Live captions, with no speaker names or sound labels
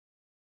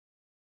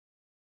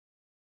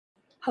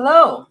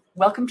Hello,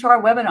 welcome to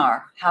our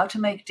webinar, How to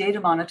Make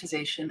Data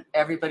Monetization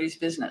Everybody's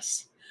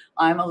Business.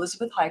 I'm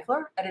Elizabeth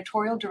Heichler,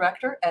 Editorial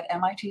Director at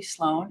MIT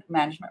Sloan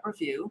Management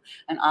Review,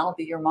 and I'll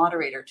be your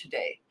moderator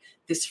today.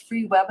 This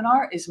free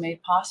webinar is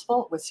made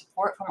possible with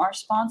support from our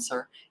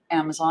sponsor,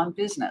 Amazon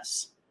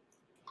Business.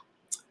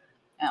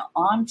 Now,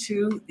 on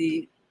to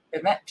the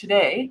event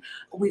today.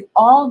 We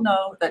all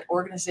know that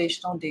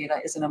organizational data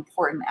is an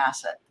important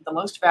asset. The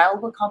most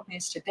valuable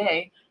companies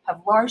today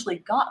have largely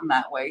gotten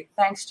that way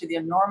thanks to the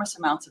enormous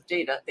amounts of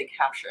data they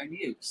capture and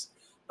use.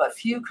 But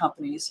few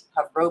companies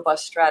have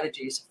robust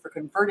strategies for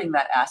converting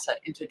that asset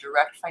into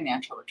direct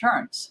financial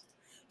returns.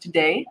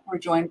 Today, we're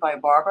joined by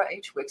Barbara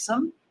H.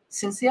 Wixom,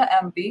 Cynthia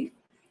M. Beath,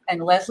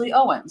 and Leslie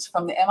Owens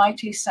from the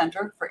MIT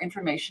Center for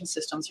Information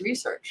Systems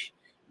Research.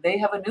 They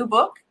have a new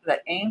book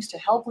that aims to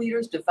help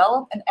leaders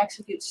develop and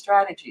execute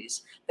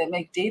strategies that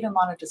make data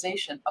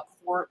monetization a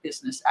core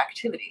business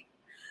activity.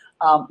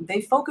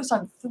 They focus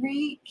on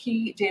three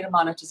key data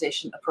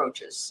monetization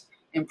approaches: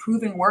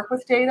 improving work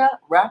with data,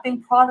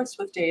 wrapping products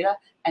with data,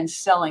 and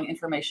selling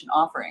information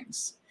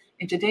offerings.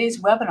 In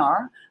today's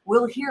webinar,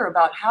 we'll hear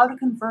about how to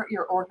convert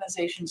your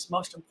organization's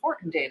most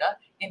important data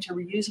into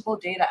reusable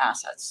data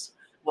assets.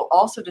 We'll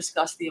also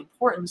discuss the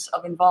importance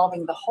of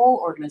involving the whole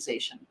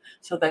organization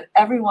so that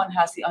everyone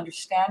has the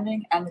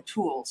understanding and the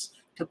tools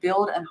to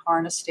build and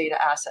harness data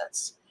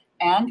assets.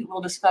 And we'll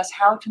discuss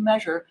how to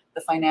measure the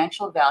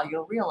financial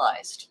value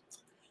realized.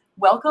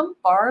 Welcome,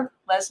 Barb,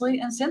 Leslie,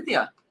 and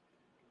Cynthia.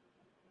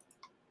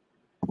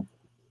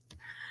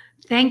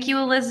 Thank you,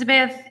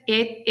 Elizabeth.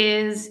 It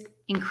is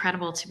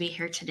incredible to be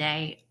here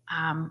today.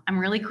 I'm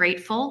really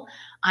grateful.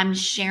 I'm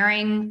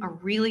sharing a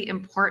really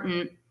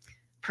important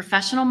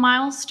professional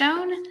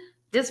milestone.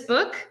 This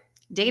book,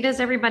 Data is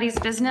Everybody's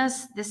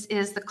Business, this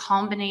is the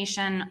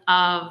culmination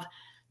of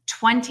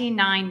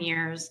 29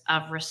 years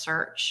of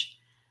research.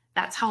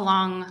 That's how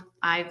long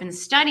I've been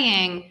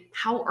studying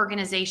how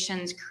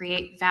organizations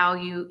create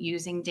value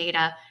using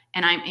data.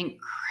 And I'm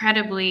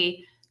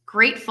incredibly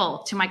grateful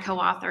to my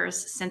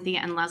co-authors,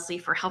 Cynthia and Leslie,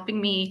 for helping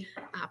me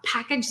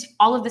package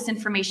all of this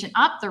information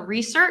up, the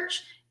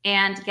research,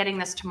 and getting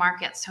this to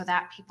market so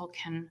that people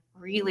can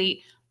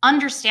really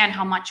understand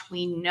how much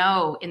we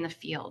know in the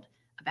field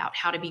about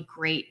how to be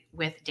great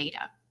with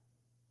data.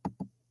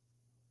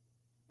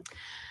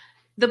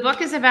 The book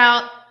is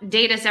about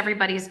data is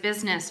everybody's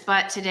business,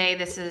 but today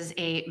this is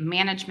a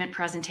management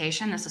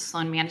presentation. This is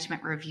Sloan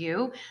Management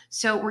Review.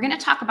 So we're going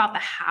to talk about the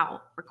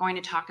how. We're going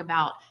to talk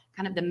about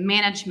kind of the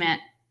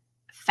management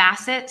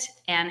facet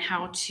and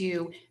how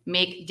to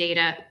make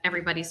data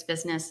everybody's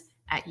business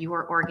at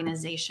your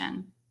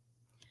organization.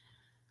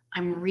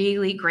 I'm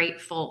really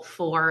grateful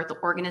for the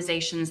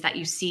organizations that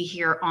you see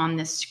here on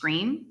this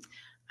screen.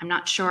 I'm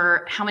not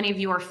sure how many of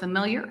you are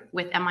familiar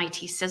with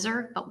MIT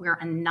CISR, but we're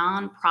a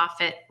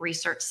nonprofit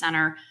research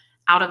center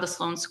out of the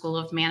Sloan School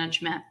of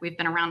Management. We've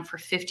been around for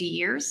 50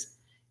 years,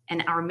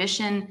 and our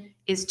mission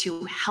is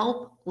to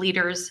help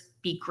leaders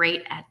be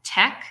great at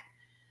tech.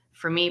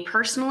 For me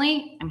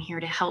personally, I'm here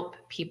to help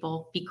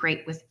people be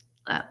great with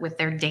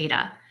their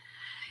data.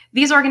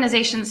 These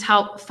organizations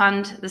help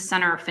fund the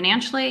center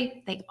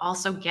financially. They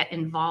also get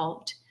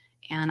involved.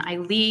 And I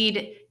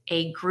lead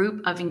a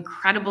group of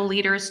incredible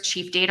leaders,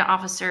 chief data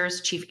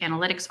officers, chief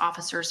analytics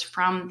officers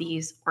from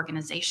these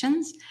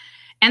organizations.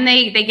 And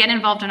they get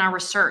involved in our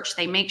research.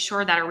 They make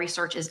sure that our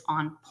research is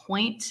on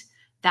point,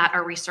 that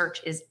our research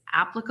is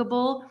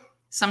applicable.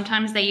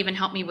 Sometimes they even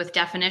help me with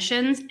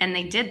definitions, and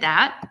they did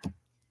that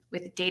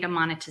with data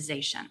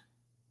monetization.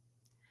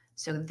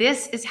 So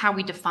this is how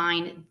we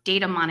define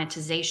data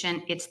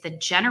monetization. It's the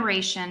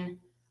generation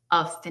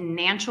of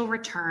financial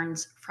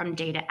returns from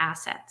data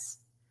assets.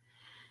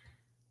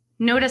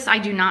 Notice I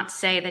do not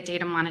say that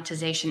data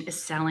monetization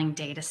is selling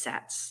data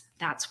sets.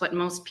 That's what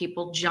most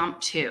people jump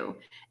to.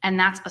 And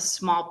that's a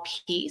small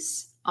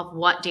piece of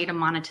what data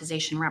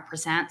monetization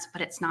represents,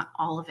 but it's not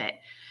all of it.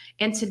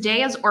 And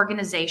today as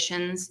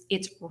organizations,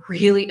 it's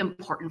really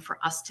important for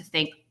us to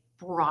think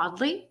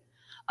broadly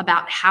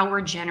about how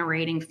we're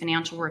generating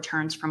financial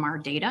returns from our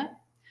data.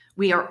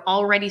 We are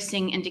already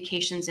seeing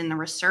indications in the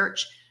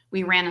research.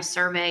 We ran a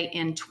survey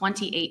in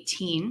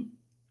 2018,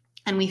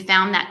 and we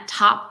found that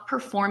top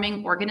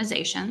performing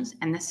organizations,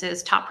 and this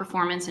is top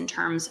performance in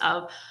terms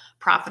of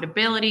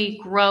profitability,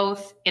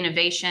 growth,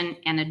 innovation,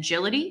 and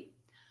agility,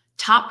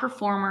 top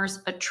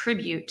performers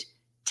attribute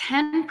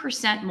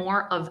 10%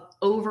 more of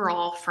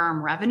overall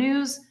firm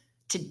revenues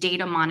to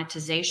data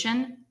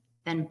monetization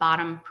than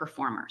bottom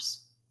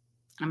performers.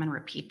 I'm going to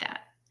repeat that.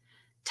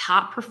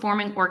 Top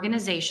performing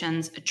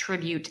organizations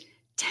attribute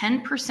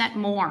 10%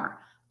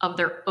 more of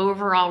their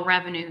overall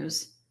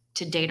revenues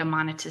to data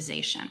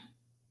monetization.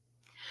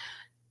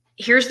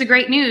 Here's the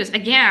great news.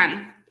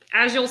 Again,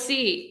 as you'll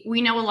see,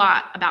 we know a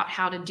lot about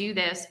how to do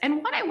this.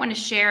 And what I want to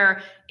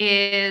share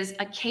is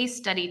a case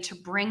study to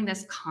bring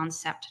this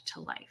concept to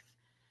life.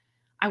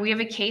 We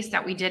have a case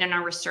that we did in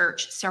our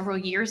research several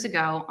years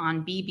ago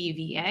on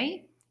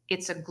BBVA.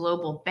 It's a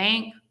global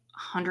bank,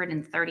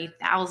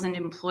 130,000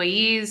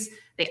 employees.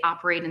 They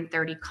operate in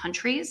 30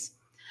 countries.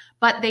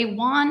 But they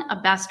won a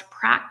best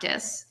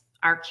practice,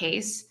 our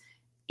case,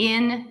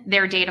 in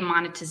their data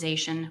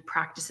monetization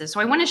practices. So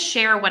I want to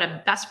share what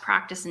a best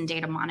practice in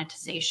data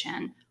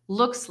monetization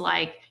looks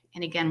like,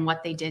 and again,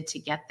 what they did to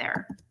get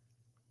there.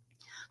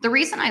 The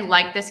reason I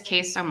like this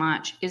case so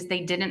much is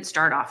they didn't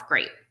start off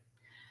great.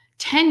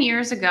 10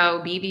 years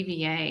ago,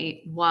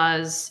 BBVA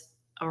was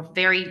a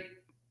very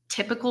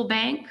typical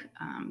bank.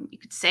 You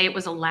could say it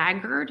was a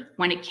laggard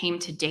when it came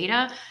to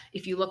data.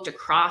 If you looked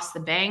across the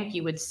bank,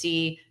 you would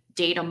see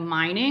data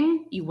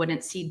mining. You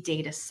wouldn't see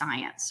data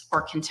science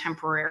or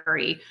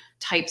contemporary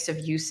types of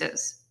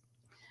uses.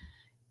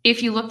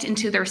 If you looked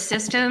into their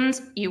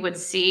systems, you would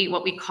see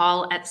what we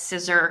call at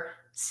Scissor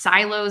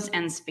silos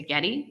and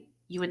spaghetti.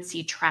 You would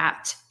see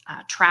trapped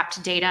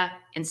data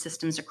in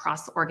systems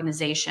across the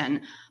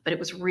organization, but it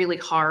was really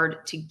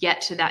hard to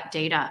get to that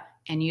data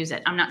and use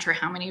it. I'm not sure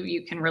how many of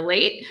you can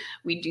relate.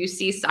 We do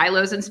see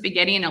silos and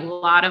spaghetti in a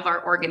lot of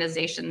our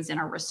organizations in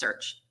our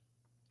research.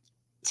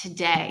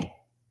 Today,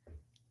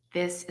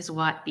 this is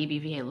what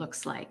BBVA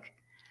looks like.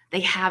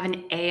 They have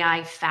an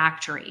AI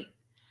factory.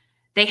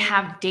 They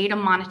have data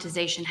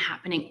monetization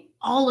happening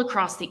all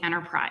across the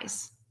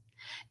enterprise.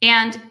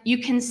 And you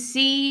can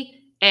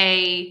see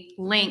a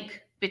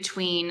link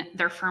between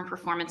their firm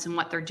performance and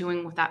what they're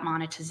doing with that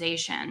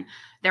monetization.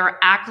 There are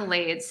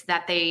accolades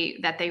that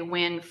they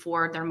win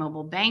for their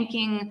mobile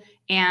banking,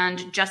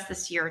 and just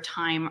this year,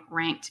 Time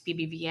ranked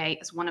BBVA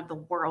as one of the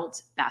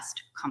world's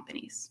best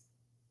companies.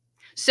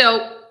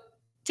 So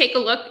take a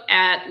look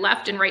at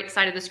left and right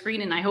side of the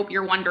screen, and I hope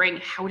you're wondering,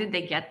 how did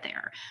they get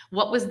there?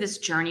 What was this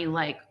journey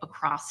like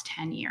across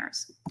 10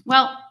 years?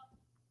 Well,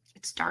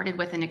 it started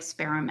with an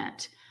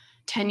experiment.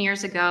 10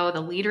 years ago, the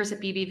leaders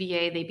at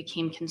BBVA, they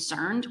became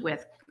concerned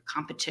with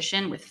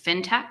competition with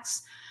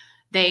fintechs.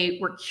 They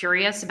were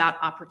curious about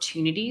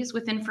opportunities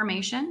with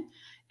information.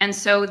 And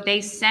so they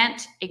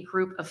sent a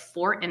group of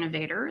 4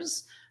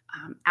 innovators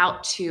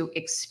out to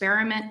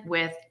experiment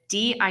with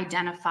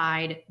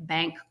de-identified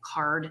bank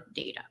card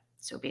data.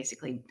 So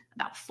basically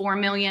about 4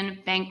 million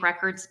bank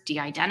records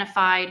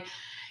de-identified.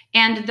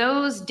 And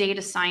those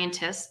data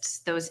scientists,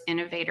 those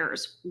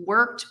innovators,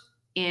 worked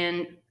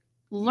in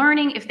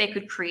learning if they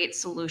could create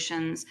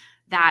solutions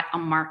that a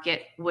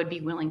market would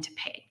be willing to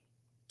pay.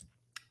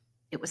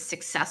 It was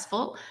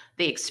successful.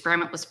 The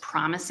experiment was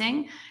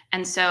promising.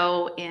 And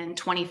so in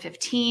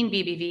 2015,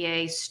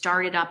 BBVA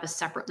started up a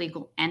separate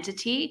legal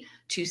entity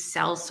to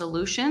sell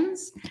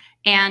solutions.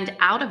 And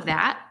out of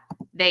that,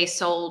 they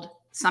sold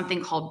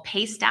something called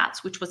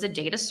PayStats, which was a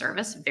data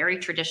service, very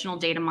traditional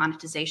data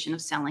monetization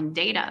of selling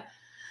data.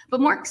 But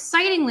more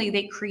excitingly,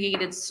 they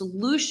created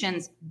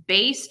solutions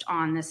based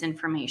on this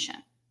information.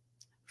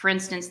 For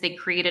instance, they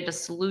created a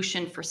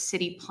solution for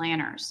city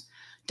planners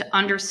to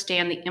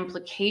understand the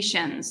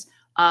implications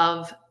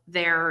of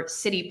their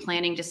city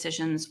planning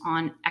decisions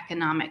on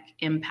economic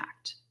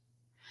impact.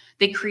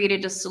 They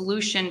created a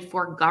solution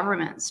for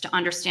governments to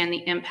understand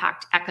the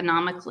impact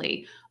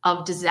economically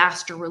of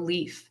disaster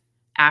relief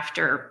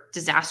after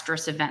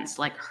disastrous events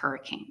like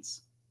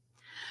hurricanes.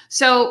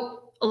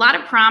 So a lot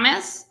of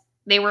promise.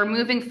 They were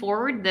moving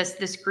forward,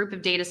 this group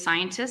of data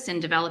scientists, in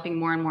developing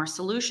more and more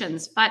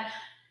solutions, but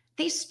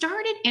they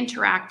started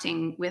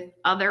interacting with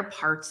other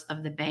parts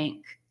of the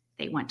bank.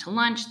 They went to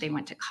lunch, they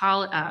went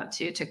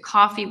to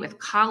coffee with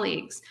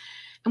colleagues.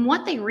 And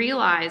what they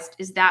realized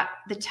is that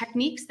the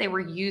techniques they were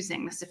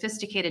using, the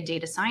sophisticated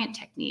data science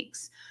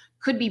techniques,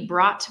 could be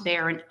brought to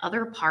bear in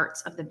other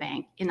parts of the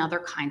bank in other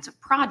kinds of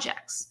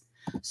projects.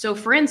 So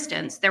for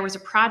instance, there was a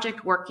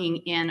project working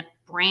in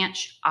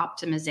branch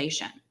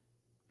optimization.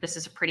 This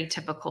is a pretty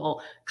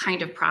typical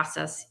kind of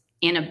process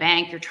in a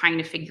bank. You're trying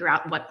to figure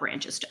out what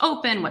branches to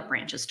open, what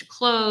branches to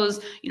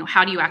close,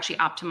 how do you actually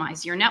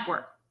optimize your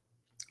network?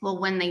 Well,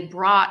 when they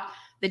brought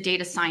the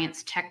data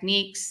science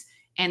techniques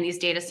and these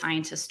data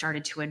scientists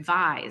started to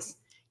advise,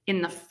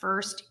 in the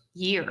first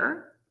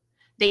year,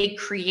 they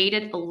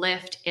created a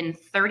lift in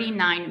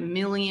 39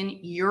 million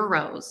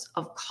euros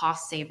of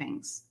cost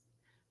savings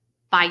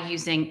by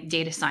using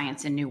data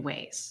science in new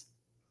ways.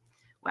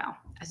 Well,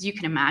 as you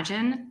can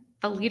imagine,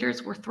 the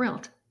leaders were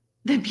thrilled.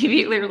 The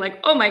BBVA were like,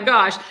 oh my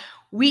gosh,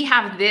 we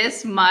have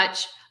this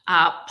much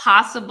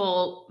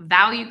possible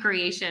value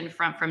creation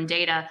from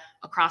data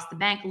across the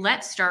bank.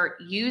 Let's start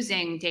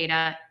using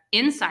data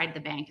inside the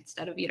bank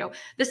instead of,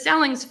 the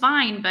selling's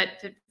fine, but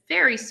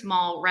very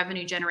small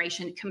revenue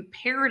generation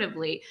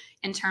comparatively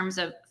in terms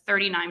of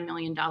 $39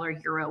 million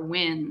euro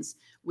wins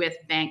with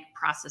bank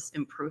process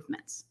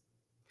improvements.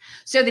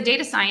 So the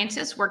data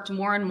scientists worked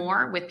more and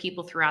more with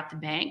people throughout the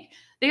bank.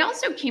 They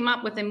also came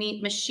up with a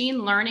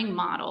machine learning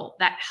model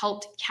that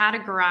helped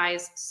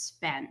categorize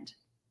spend.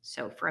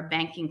 So for a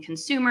banking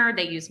consumer,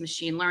 they use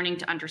machine learning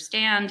to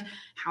understand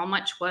how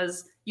much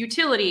was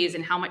utilities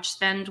and how much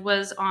spend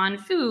was on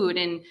food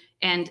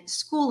and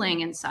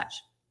schooling and such.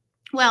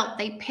 Well,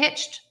 they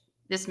pitched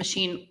this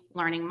machine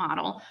learning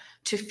model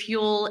to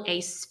fuel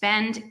a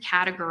spend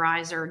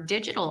categorizer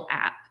digital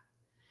app.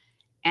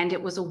 And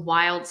it was a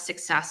wild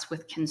success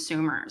with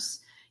consumers.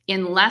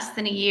 In less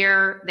than a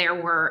year, there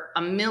were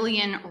 1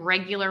 million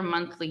regular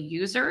monthly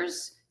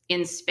users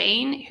in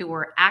Spain who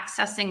were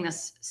accessing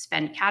this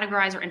spend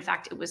categorizer. In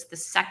fact, it was the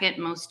second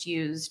most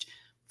used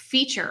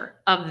feature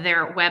of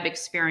their web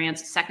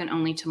experience, second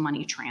only to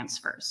money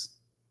transfers.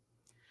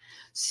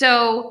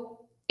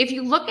 So if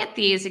you look at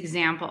these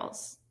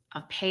examples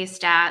of pay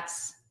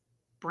stats,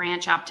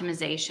 branch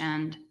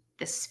optimization,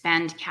 the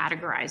spend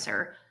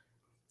categorizer,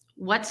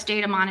 what's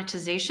data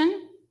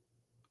monetization?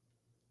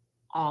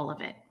 All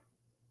of it.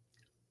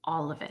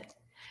 All of it.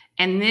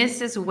 And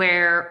this is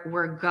where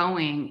we're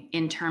going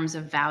in terms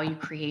of value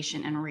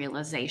creation and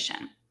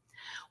realization.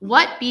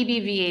 What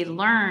BBVA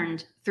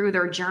learned through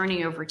their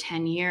journey over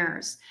 10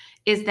 years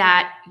is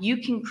that you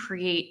can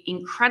create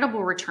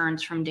incredible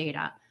returns from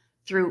data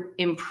through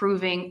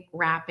improving,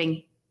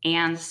 wrapping,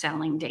 and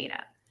selling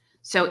data.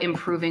 So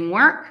improving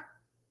work,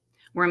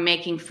 we're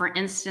making, for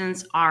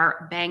instance,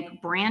 our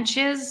bank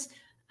branches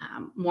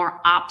more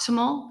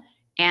optimal.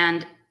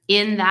 And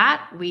in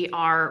that, we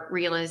are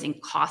realizing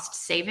cost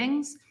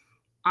savings.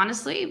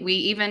 Honestly, we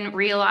even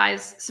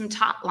realize some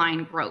top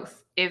line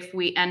growth if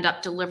we end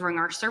up delivering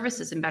our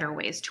services in better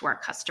ways to our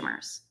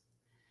customers.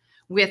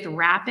 With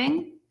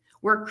wrapping,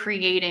 we're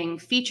creating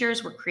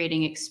features, we're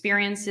creating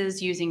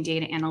experiences using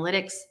data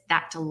analytics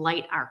that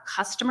delight our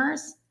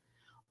customers.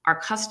 Our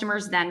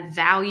customers then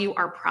value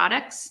our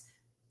products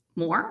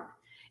more.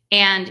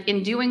 And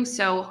in doing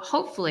so,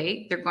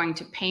 hopefully, they're going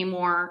to pay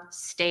more,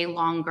 stay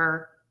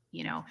longer,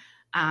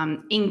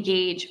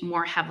 engage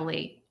more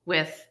heavily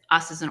with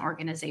us as an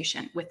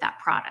organization with that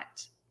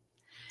product.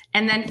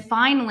 And then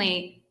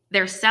finally,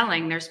 there's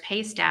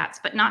pay stats,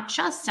 but not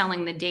just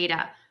selling the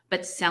data,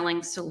 but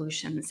selling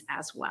solutions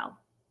as well.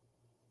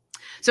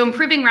 So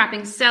improving,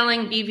 wrapping,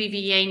 selling,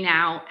 BBVA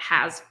now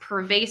has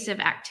pervasive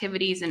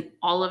activities in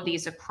all of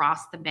these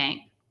across the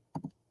bank.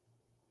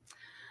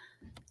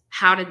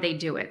 How did they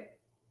do it?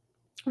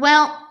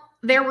 Well,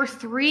 there were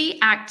 3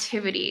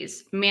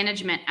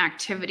 management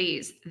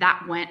activities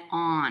that went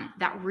on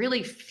that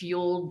really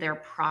fueled their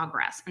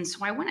progress. And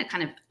so I want to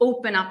kind of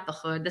open up the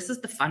hood. This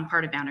is the fun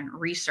part about a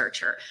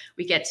researcher.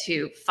 We get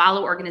to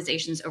follow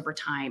organizations over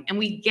time, and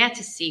we get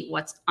to see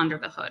what's under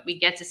the hood. We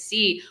get to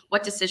see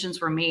what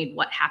decisions were made,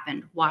 what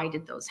happened, why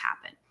did those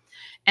happen.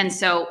 And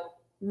so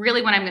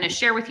really what I'm going to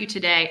share with you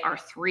today are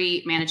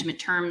 3 management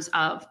terms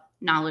of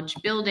knowledge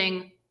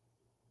building,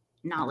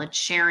 knowledge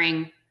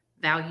sharing,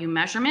 value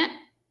measurement.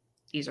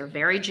 These are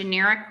very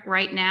generic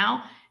right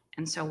now.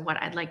 And so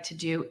what I'd like to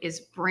do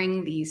is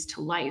bring these to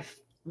life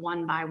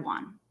one by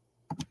one.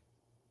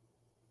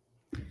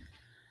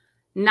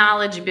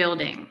 Knowledge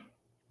building.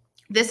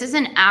 This is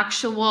an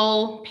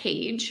actual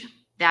page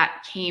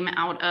that came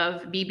out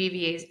of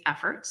BBVA's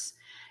efforts.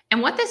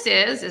 And what this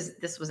is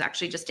this was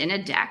actually just in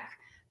a deck.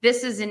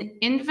 This is an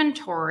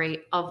inventory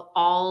of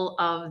all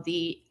of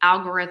the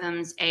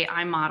algorithms,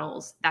 AI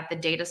models that the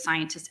data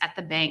scientists at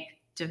the bank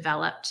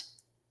developed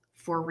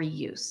for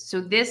reuse. So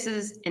this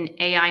is an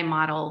AI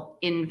model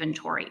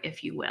inventory,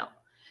 if you will.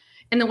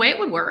 And the way it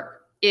would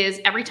work is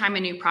every time a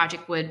new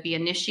project would be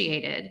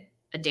initiated,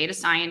 a data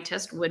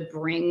scientist would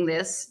bring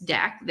this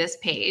deck, this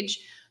page,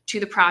 to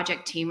the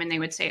project team, and they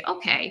would say,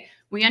 okay,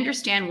 we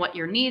understand what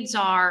your needs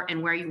are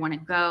and where you want to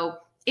go.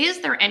 Is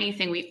there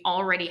anything we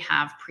already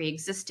have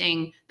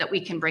pre-existing that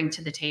we can bring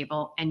to the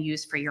table and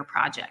use for your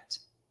project?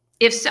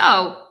 If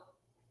so,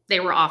 they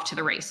were off to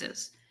the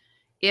races.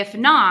 If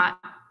not,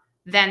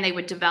 then they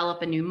would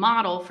develop a new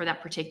model for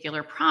that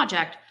particular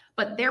project.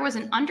 But there was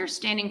an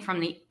understanding from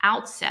the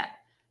outset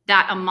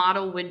that a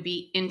model would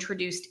be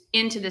introduced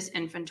into this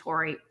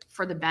inventory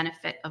for the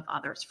benefit of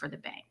others for the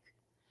bank.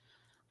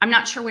 I'm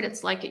not sure what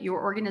it's like at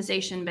your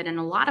organization, but in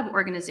a lot of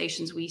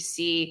organizations we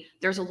see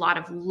there's a lot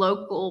of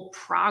local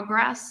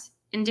progress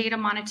in data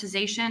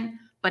monetization,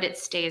 but it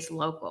stays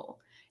local.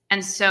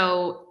 And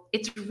so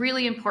it's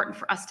really important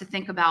for us to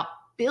think about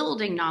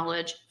building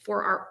knowledge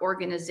for our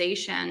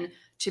organization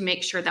to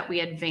make sure that we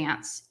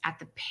advance at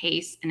the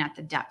pace and at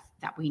the depth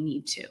that we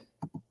need to.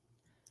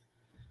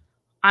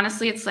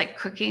 Honestly, it's like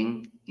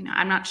cooking.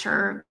 I'm not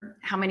sure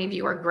how many of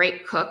you are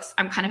great cooks.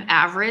 I'm kind of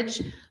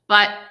average,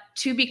 but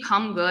to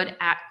become good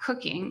at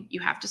cooking,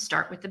 you have to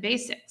start with the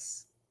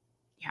basics.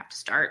 You have to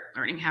start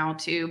learning how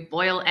to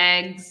boil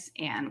eggs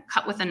and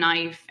cut with a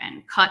knife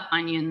and cut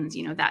onions,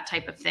 that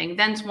type of thing.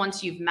 Then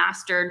once you've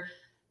mastered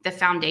the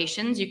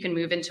foundations, you can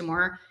move into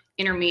more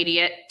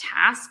intermediate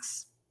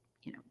tasks,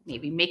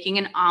 maybe making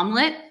an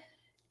omelet.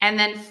 And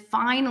then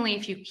finally,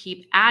 if you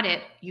keep at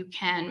it, you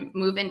can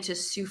move into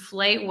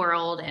souffle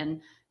world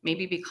and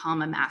maybe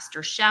become a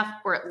master chef,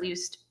 or at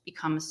least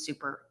become a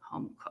super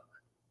home cook.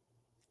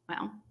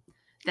 Well,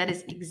 that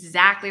is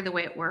exactly the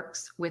way it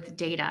works with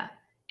data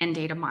and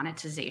data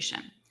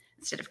monetization.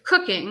 Instead of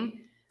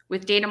cooking,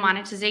 with data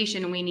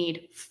monetization, we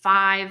need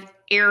 5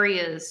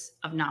 areas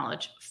of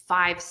knowledge,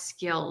 5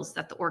 skills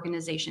that the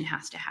organization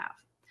has to have.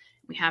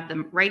 We have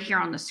them right here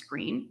on the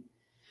screen.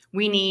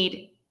 We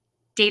need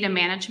data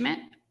management,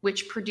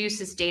 which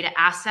produces data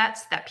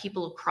assets that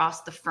people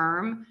across the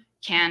firm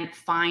can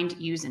find,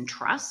 use, and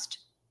trust.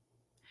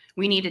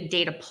 We need a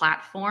data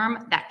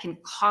platform that can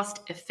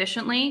cost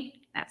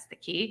efficiently, that's the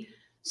key,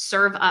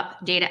 serve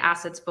up data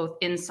assets both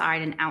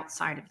inside and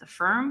outside of the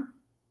firm.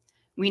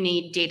 We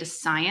need data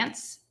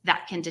science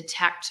that can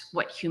detect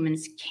what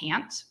humans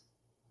can't.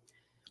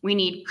 We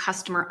need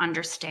customer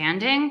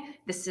understanding.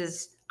 This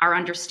is our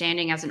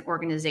understanding as an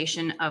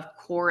organization of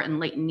core and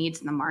latent needs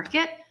in the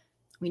market.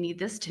 We need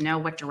this to know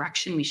what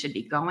direction we should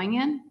be going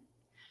in.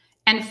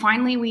 And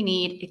finally, we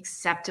need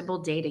acceptable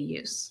data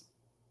use.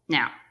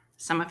 Now,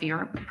 some of you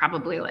are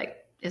probably like,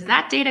 is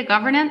that data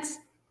governance?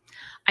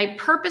 I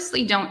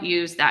purposely don't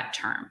use that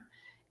term.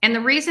 And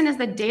the reason is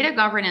that data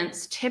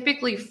governance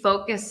typically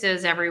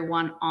focuses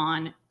everyone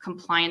on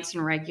compliance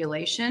and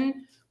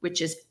regulation,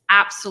 which is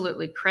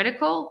absolutely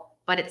critical,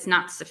 but it's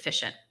not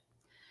sufficient.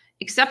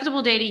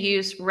 Acceptable data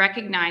use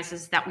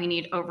recognizes that we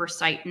need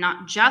oversight,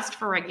 not just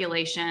for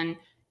regulation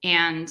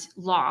and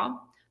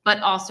law, but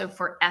also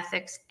for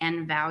ethics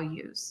and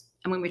values.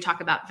 And when we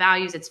talk about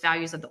values, it's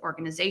values of the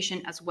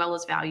organization as well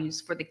as values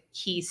for the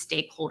key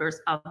stakeholders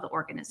of the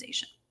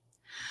organization.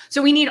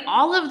 So we need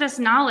all of this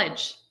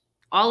knowledge,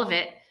 all of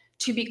it,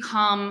 to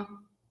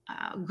become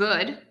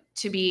good,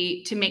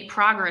 to make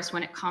progress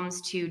when it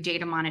comes to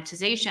data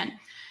monetization.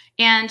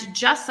 And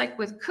just like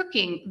with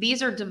cooking,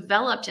 these are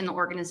developed in the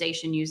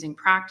organization using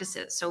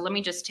practices. So let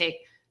me just take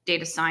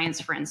data science,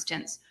 for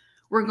instance.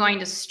 We're going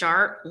to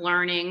start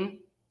learning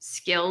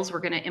skills. We're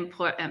going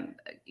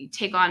to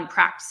take on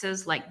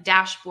practices like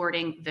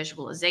dashboarding,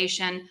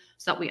 visualization,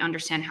 so that we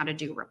understand how to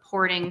do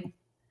reporting.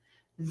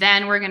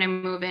 Then we're going to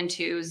move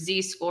into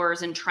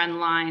Z-scores and trend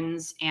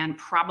lines and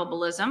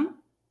probabilism,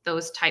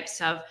 those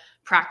types of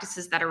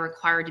practices that are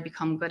required to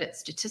become good at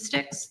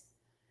statistics.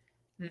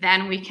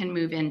 Then we can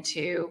move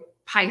into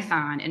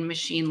Python and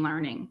machine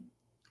learning.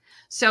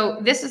 So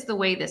this is the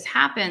way this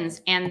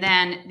happens. And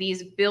then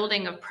these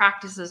building of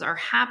practices are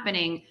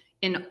happening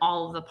in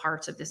all of the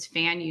parts of this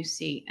fan you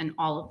see and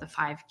all of the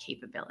 5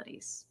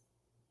 capabilities.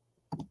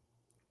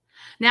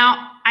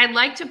 Now, I'd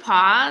like to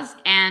pause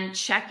and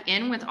check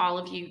in with all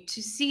of you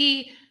to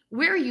see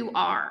where you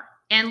are.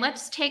 And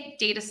let's take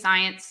data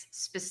science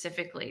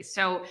specifically.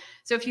 So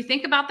if you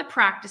think about the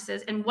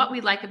practices, and what we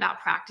like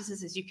about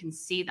practices is you can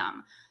see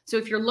them. So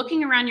if you're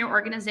looking around your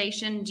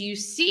organization, do you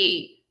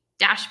see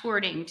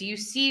dashboarding? Do you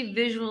see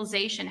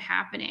visualization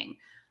happening?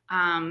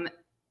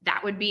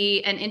 That would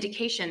be an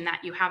indication that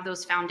you have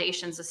those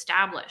foundations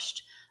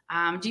established.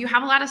 Do you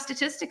have a lot of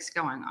statistics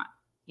going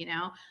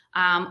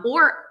on?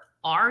 Or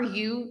are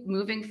you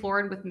moving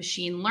forward with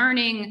machine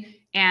learning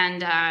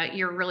and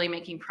you're really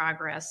making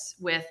progress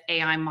with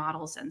AI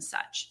models and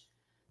such?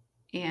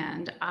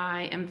 And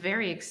I am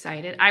very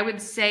excited. I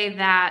would say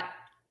that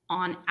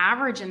on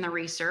average in the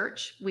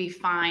research, we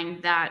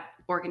find that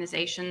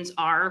organizations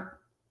are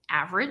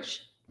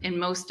average in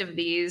most of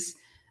these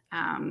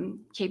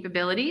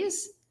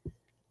capabilities.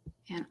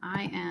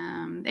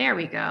 And there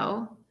we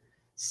go.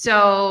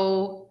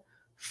 So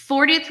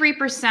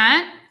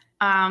 43%,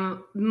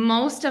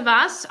 most of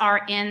us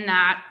are in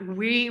that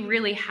we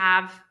really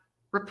have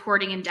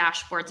reporting and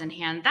dashboards in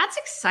hand. That's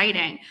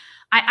exciting.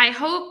 I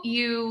hope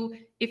you,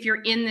 if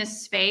you're in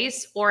this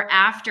space or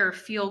after,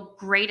 feel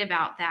great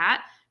about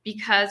that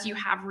because you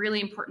have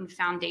really important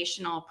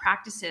foundational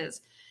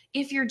practices.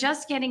 If you're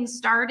just getting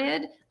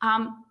started,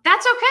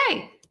 that's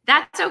okay.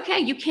 That's okay.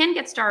 You can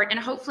get started. And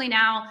hopefully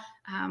now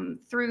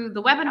through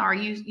the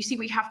webinar, you see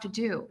what you have to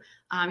do.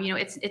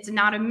 It's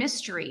not a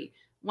mystery.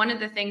 One of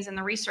the things in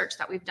the research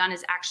that we've done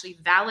is actually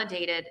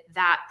validated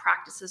that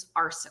practices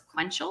are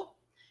sequential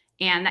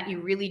and that you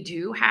really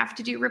do have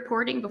to do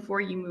reporting before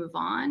you move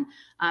on.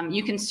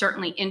 You can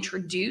certainly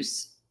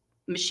introduce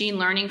machine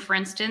learning, for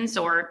instance,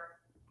 or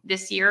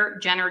this year,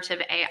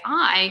 generative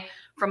AI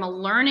from a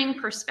learning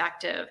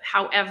perspective.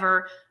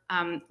 However,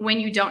 when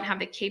you don't have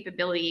the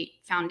capability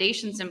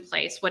foundations in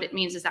place, what it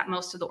means is that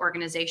most of the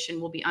organization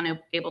will be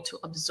unable to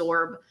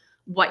absorb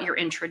what you're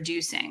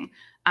introducing,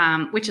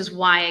 which is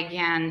why,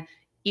 again,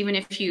 even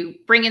if you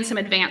bring in some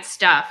advanced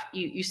stuff,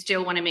 you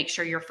still want to make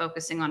sure you're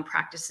focusing on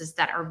practices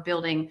that are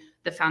building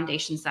the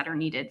foundations that are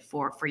needed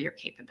for your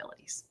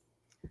capabilities.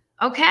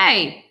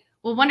 Okay,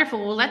 well, wonderful.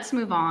 Well, let's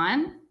move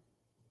on.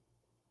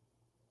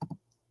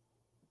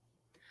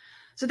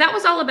 So that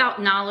was all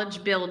about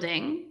knowledge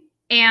building.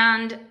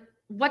 And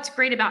what's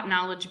great about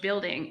knowledge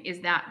building is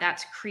that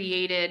that's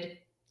created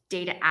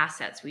data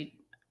assets.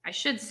 I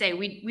should say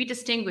we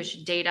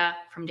distinguish data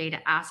from data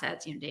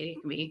assets. Data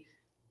can be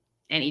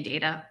any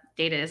data.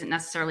 Data isn't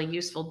necessarily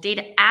useful.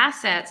 Data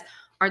assets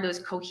are those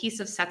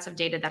cohesive sets of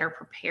data that are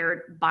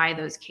prepared by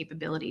those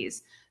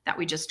capabilities that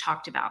we just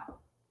talked about.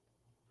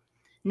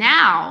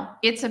 Now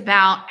it's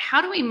about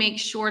how do we make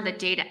sure that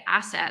data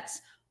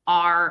assets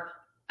are,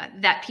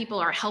 that people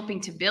are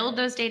helping to build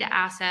those data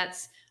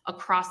assets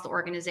across the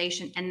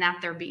organization and that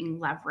they're being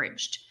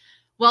leveraged.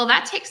 Well,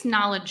 that takes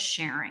knowledge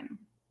sharing.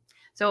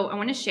 So I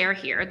want to share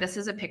here. This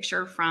is a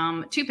picture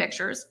from, 2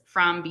 pictures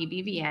from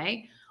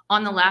BBVA.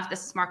 On the left,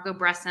 this is Marco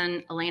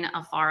Bresson, Elena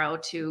Alfaro,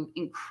 2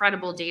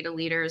 incredible data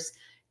leaders.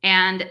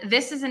 And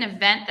this is an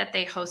event that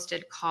they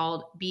hosted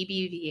called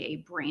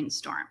BBVA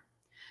Brainstorm.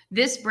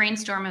 This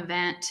brainstorm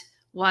event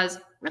was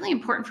really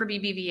important for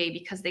BBVA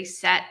because they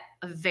set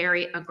a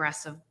very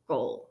aggressive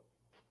goal.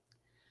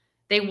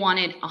 They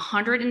wanted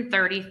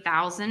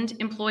 130,000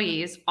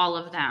 employees, all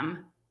of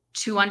them,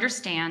 to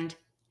understand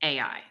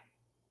AI.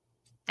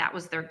 That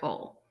was their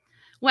goal.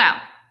 Well,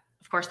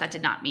 of course, that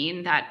did not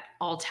mean that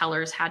all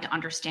tellers had to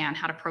understand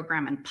how to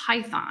program in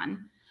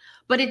Python,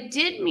 but it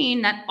did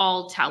mean that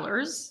all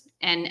tellers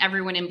and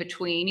everyone in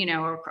between, you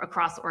know,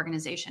 across the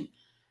organization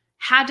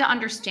had to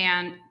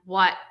understand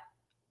what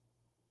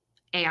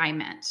AI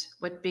meant,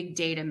 what big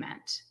data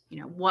meant, you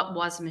know, what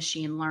was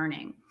machine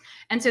learning.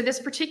 And so this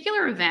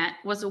particular event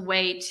was a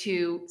way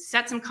to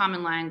set some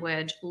common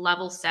language,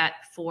 level set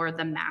for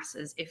the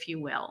masses, if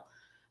you will.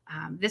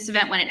 This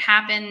event, when it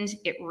happened,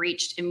 it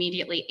reached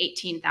immediately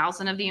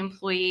 18,000 of the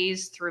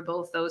employees through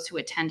both those who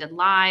attended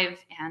live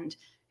and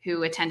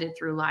who attended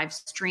through live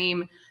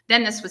stream.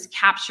 Then this was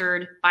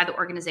captured by the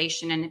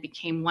organization and it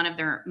became one of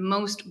their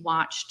most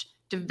watched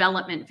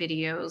development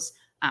videos,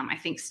 I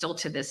think still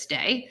to this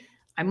day.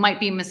 I might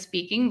be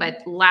misspeaking,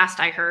 but last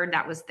I heard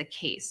that was the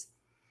case.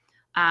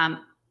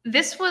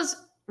 This was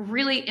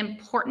really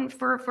important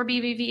for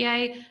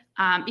BBVA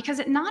because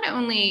it not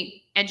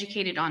only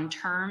educated on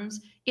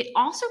terms, it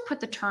also put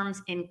the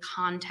terms in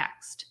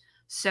context.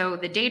 So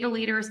the data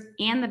leaders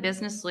and the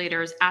business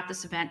leaders at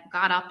this event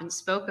got up and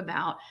spoke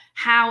about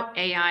how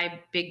AI,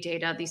 big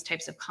data, these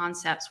types of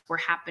concepts were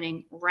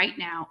happening right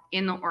now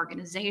in the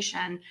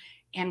organization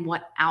and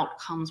what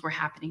outcomes were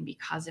happening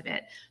because of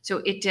it. So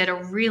it did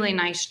a really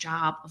nice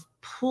job of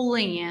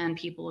pulling in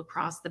people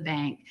across the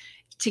bank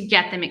to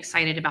get them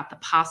excited about the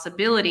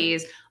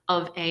possibilities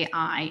of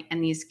AI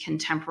and these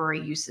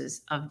contemporary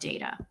uses of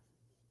data.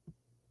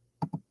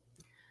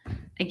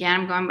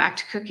 Again, I'm going back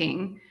to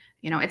cooking.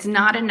 You know, it's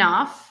not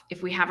enough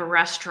if we have a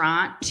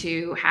restaurant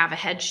to have a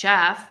head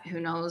chef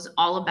who knows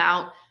all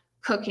about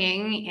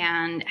cooking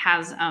and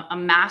has a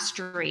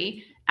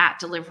mastery at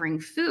delivering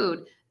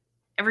food.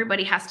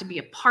 Everybody has to be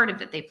a part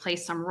of it. They play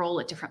some role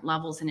at different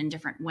levels and in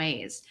different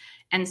ways.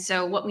 And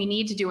so what we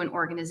need to do in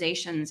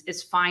organizations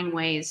is find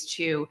ways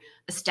to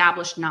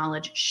establish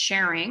knowledge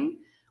sharing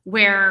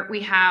where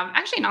we have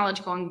actually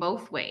knowledge going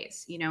both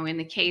ways. You know, in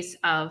the case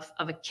of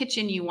a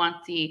kitchen, you want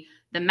the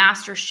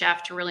master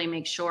chef to really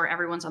make sure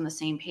everyone's on the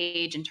same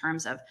page in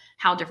terms of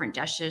how different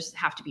dishes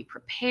have to be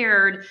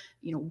prepared,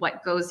 you know,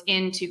 what goes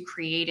into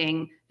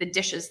creating the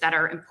dishes that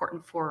are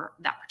important for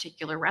that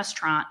particular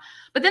restaurant.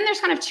 But then there's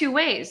kind of two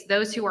ways.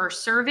 Those who are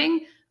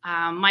serving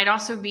might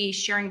also be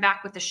sharing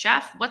back with the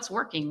chef what's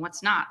working,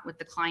 what's not with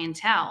the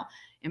clientele.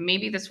 And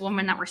maybe this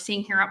woman that we're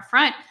seeing here up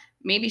front,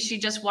 maybe she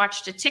just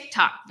watched a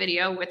TikTok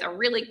video with a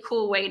really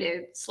cool way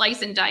to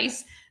slice and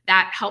dice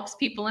that helps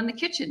people in the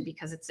kitchen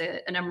because it's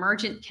an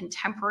emergent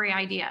contemporary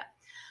idea.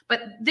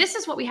 But this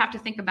is what we have to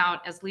think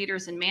about as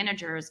leaders and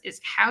managers is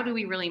how do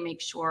we really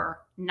make sure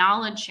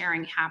knowledge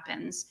sharing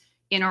happens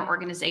in our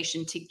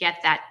organization to get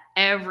that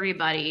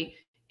everybody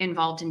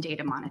involved in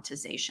data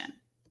monetization.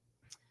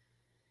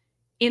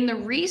 In the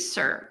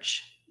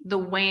research, the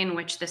way in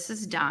which this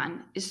is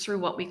done is through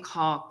what we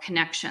call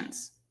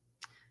connections.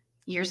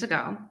 Years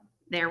ago,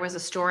 there was a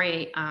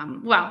story,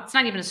 well, it's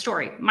not even a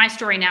story, my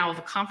story now of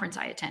a conference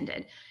I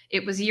attended.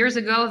 It was years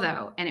ago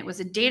though, and it was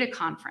a data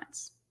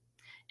conference.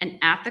 And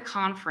at the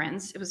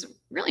conference, it was a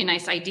really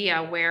nice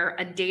idea where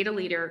a data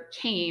leader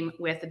came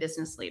with a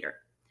business leader.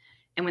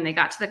 And when they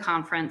got to the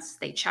conference,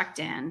 they checked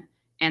in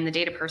and the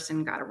data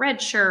person got a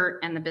red shirt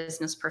and the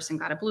business person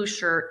got a blue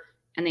shirt.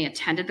 And they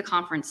attended the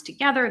conference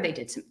together. They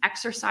did some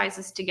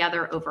exercises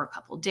together over a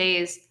couple of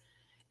days.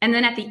 And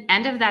then at the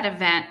end of that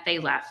event, they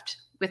left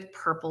with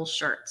purple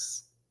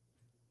shirts.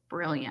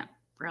 Brilliant,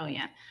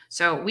 brilliant.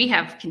 So we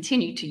have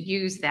continued to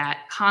use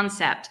that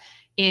concept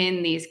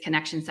in these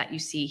connections that you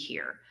see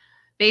here.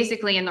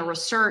 Basically, in the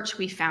research,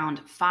 we found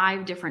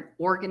 5 different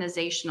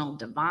organizational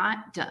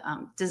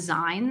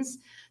designs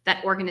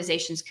that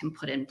organizations can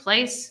put in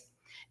place.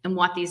 And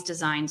what these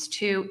designs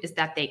do is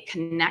that they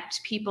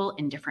connect people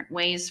in different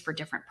ways for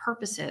different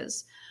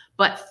purposes.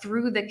 But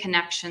through the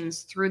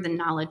connections, through the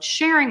knowledge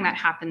sharing that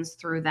happens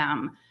through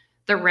them,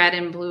 the red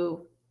and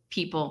blue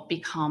people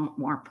become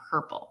more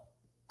purple.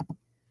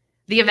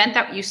 The event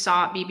that you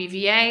saw at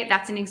BBVA,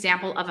 that's an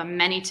example of a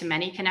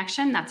many-to-many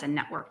connection. That's a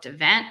networked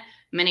event.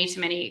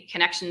 Many-to-many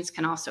connections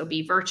can also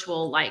be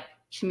virtual, like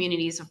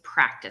communities of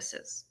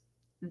practices.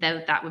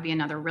 That would be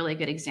another really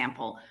good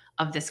example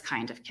of this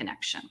kind of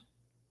connection.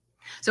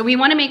 So we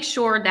want to make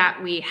sure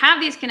that we have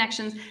these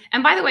connections.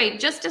 And by the way,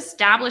 just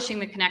establishing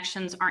the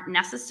connections aren't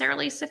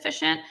necessarily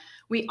sufficient.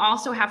 We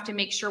also have to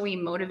make sure we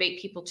motivate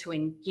people to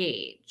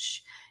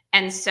engage.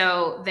 And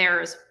so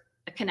there's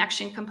a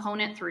connection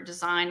component through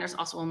design. There's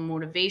also a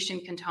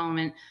motivation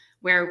component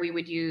where we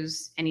would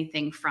use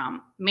anything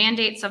from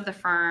mandates of the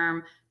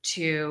firm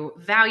to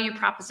value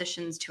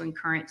propositions to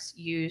encourage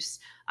use,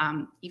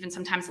 even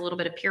sometimes a little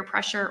bit of peer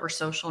pressure or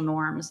social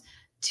norms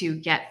to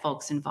get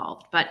folks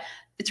involved. But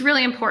it's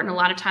really important a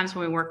lot of times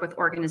when we work with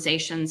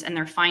organizations and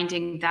they're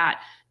finding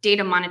that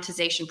data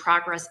monetization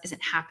progress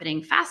isn't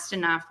happening fast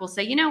enough, we'll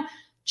say, you know,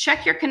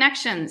 Check your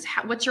connections.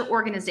 What's your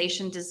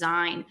organization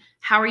design?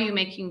 How are you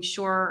making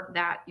sure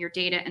that your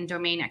data and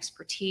domain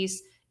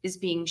expertise is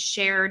being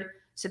shared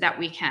so that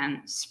we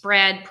can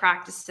spread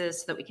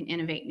practices, so that we can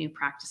innovate new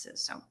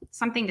practices? So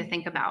something to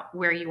think about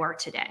where you are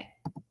today.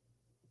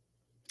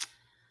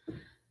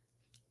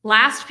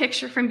 Last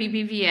picture from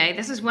BBVA.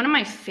 This is one of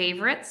my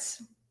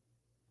favorites.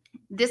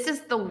 This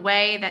is the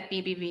way that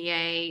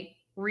BBVA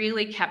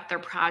really kept their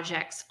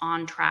projects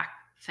on track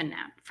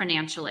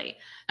financially.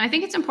 And I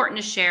think it's important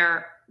to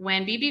share,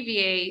 when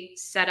BBVA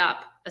set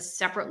up a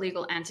separate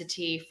legal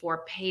entity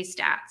for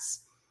PayStats,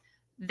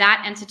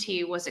 that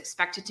entity was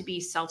expected to be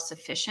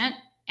self-sufficient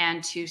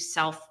and to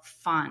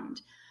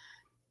self-fund.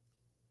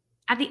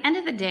 At the end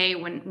of the day,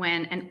 when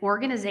an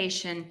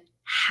organization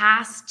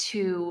has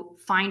to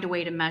find a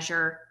way to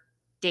measure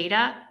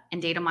data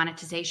and data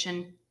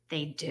monetization,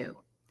 they do.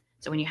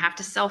 So when you have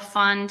to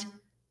self-fund,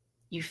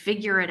 you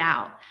figure it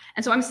out.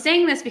 And so I'm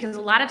saying this because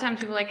a lot of times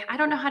people are like, I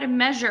don't know how to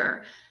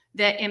measure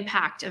the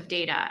impact of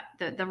data,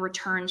 the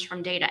returns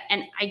from data.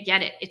 And I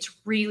get it. It's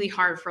really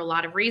hard for a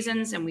lot of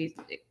reasons. And we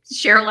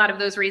share a lot of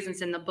those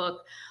reasons in the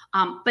book.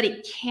 But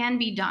it can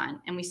be done.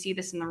 And we see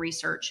this in the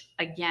research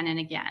again and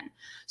again.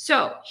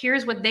 So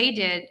here's what they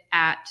did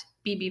at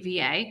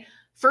BBVA.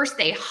 First,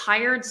 they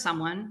hired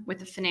someone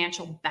with a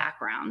financial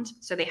background.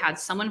 So they had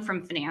someone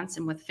from finance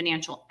and with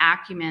financial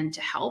acumen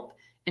to help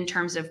in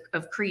terms of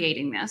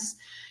creating this.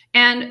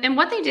 And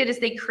what they did is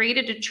they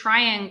created a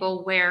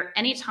triangle where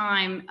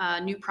anytime a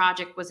new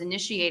project was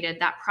initiated,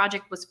 that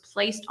project was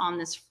placed on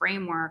this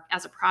framework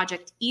as a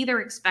project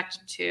either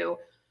expected to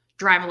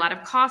drive a lot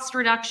of cost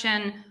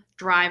reduction,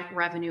 drive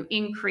revenue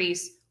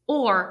increase,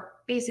 or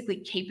basically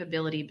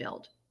capability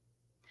build.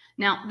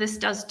 Now, this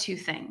does two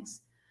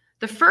things.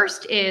 The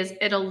first is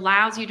it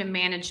allows you to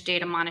manage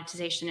data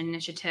monetization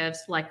initiatives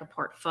like a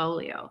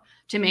portfolio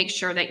to make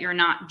sure that you're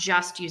not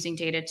just using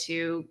data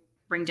to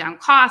bring down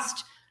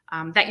cost,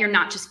 that you're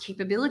not just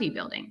capability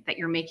building, that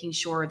you're making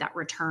sure that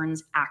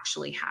returns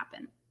actually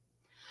happen.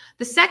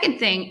 The second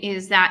thing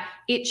is that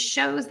it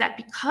shows that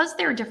because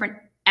there are different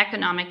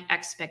economic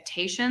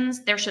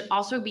expectations, there should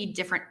also be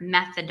different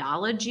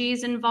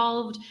methodologies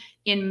involved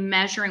in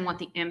measuring what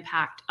the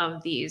impact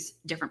of these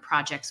different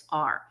projects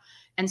are.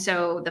 And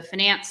so the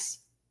finance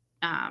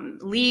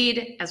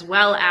lead as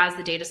well as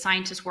the data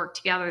scientists work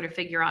together to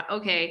figure out,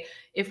 okay,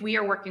 if we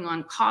are working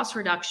on cost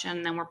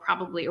reduction, then we're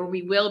probably, or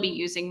we will be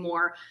using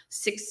more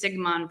Six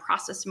Sigma and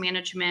process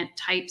management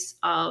types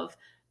of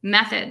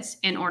methods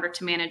in order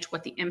to manage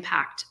what the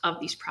impact of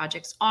these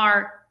projects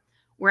are.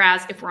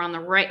 Whereas if we're on the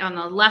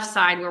left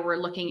side where we're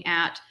looking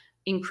at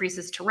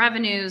increases to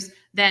revenues,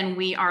 then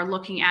we are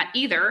looking at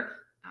either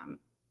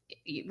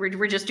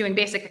we're just doing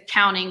basic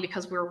accounting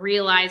because we're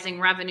realizing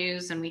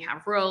revenues and we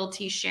have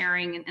royalty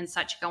sharing and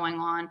such going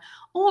on.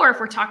 Or if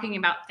we're talking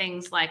about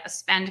things like a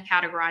spend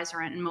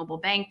categorizer in mobile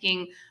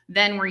banking,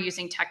 then we're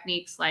using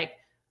techniques like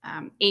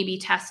A/B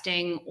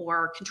testing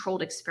or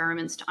controlled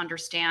experiments to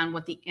understand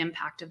what the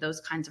impact of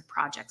those kinds of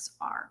projects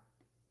are.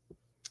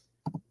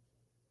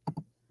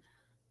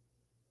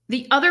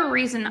 The other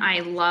reason I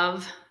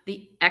love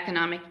the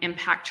economic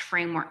impact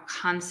framework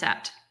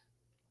concept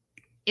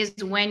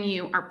is when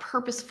you are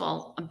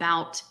purposeful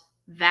about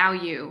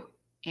value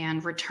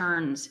and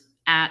returns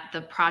at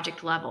the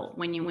project level,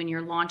 when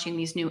you're launching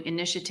these new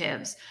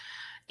initiatives,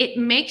 it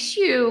makes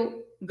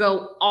you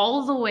go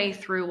all the way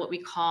through what we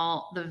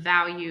call the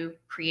value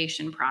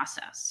creation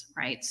process,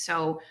 right?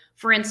 So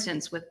for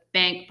instance, with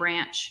bank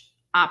branch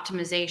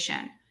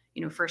optimization,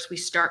 first we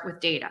start with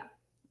data.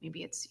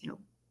 Maybe it's,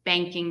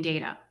 banking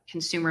data,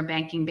 consumer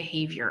banking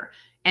behavior,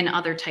 and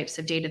other types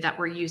of data that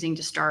we're using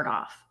to start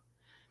off.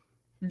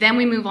 Then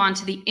we move on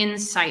to the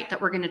insight that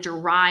we're going to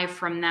derive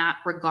from that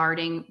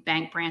regarding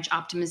bank branch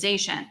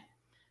optimization.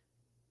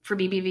 For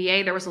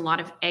BBVA, there was a lot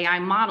of AI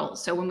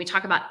models. So when we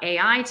talk about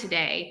AI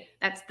today,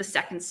 that's the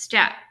second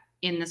step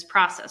in this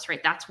process, right?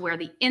 That's where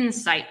the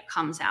insight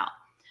comes out.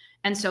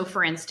 And so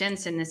for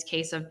instance, in this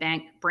case of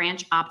bank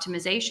branch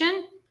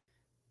optimization,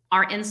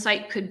 our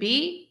insight could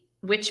be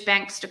which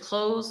banks to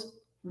close,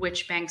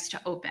 which banks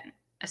to open,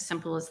 as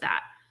simple as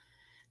that.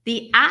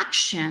 The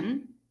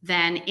action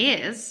then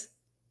is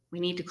we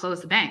need to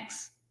close the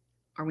banks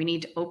or we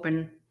need to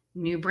open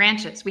new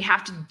branches. We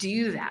have to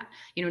do that.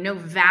 No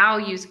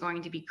value is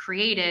going to be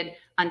created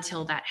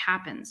until that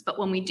happens. But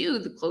when we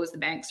do close the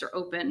banks or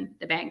open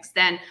the banks,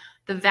 then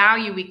the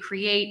value we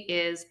create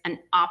is an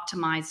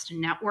optimized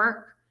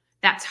network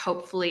that's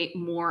hopefully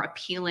more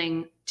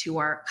appealing to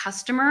our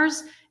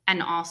customers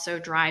and also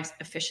drives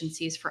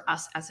efficiencies for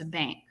us as a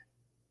bank.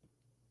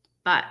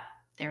 But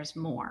there's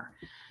more.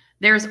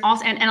 There's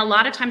also, and a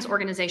lot of times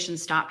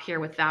organizations stop here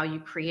with value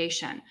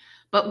creation.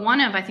 But one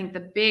of, I think, the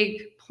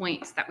big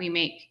points that we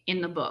make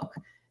in the book,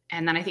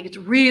 and then I think it's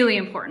really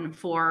important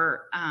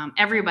for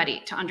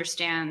everybody to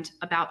understand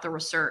about the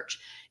research,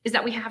 is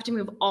that we have to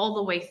move all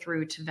the way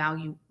through to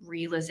value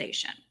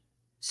realization.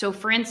 So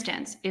for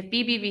instance, if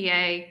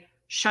BBVA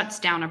shuts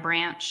down a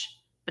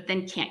branch, but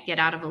then can't get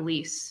out of a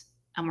lease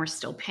and we're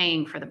still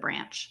paying for the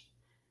branch,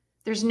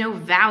 there's no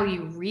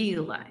value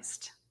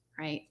realized.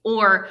 right?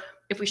 Or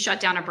if we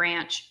shut down a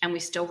branch and we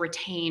still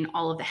retain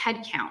all of the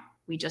headcount,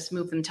 we just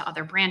move them to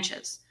other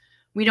branches.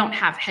 We don't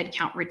have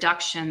headcount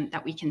reduction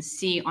that we can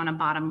see on a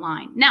bottom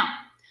line. Now,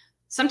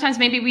 sometimes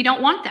maybe we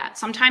don't want that.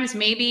 Sometimes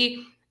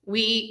maybe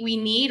we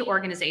need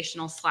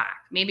organizational slack.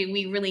 Maybe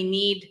we really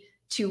need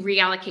to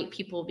reallocate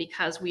people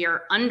because we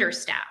are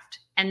understaffed,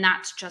 and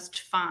that's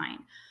just fine.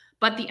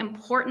 But the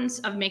importance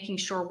of making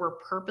sure we're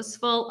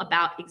purposeful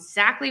about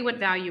exactly what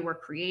value we're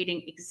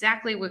creating,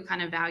 exactly what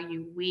kind of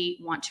value we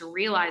want to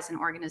realize in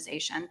an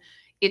organization,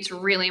 it's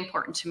really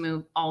important to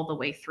move all the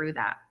way through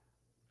that.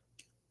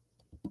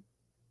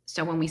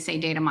 So when we say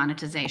data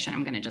monetization,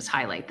 I'm going to just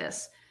highlight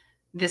this.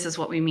 This is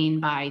what we mean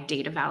by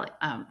data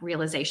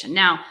realization.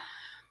 Now,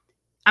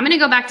 I'm going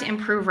to go back to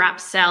improve, wrap,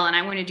 sell, and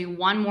I want to do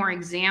one more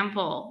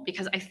example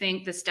because I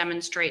think this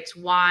demonstrates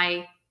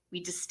why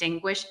we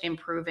distinguish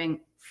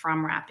improving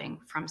from wrapping,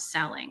 from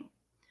selling.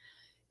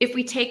 If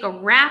we take a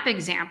wrap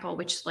example,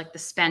 which is like the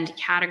spend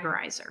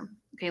categorizer,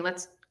 okay,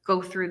 let's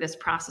go through this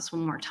process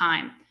one more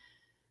time.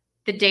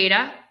 The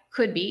data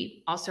could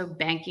be also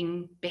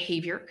banking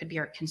behavior, could be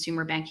our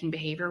consumer banking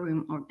behavior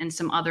and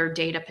some other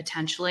data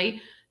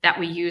potentially that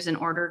we use in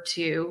order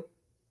to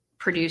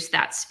produce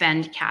that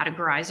spend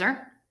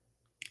categorizer.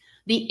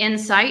 The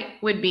insight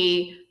would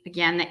be,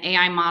 again, the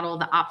AI model,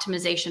 the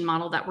optimization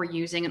model that we're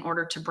using in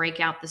order to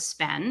break out the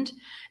spend.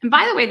 And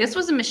by the way, this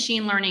was a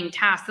machine learning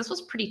task. This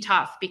was pretty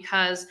tough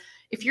because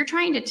if you're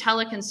trying to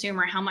tell a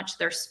consumer how much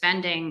they're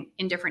spending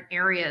in different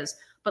areas,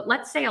 but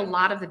let's say a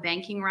lot of the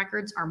banking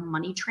records are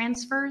money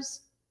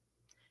transfers,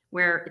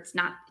 where it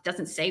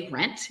doesn't say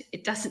rent.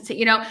 It doesn't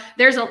say,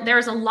 there's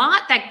a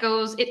lot that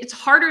goes, it's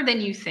harder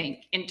than you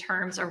think in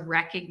terms of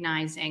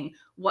recognizing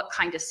what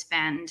kind of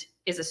spend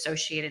is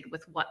associated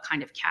with what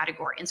kind of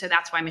category. And so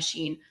that's why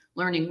machine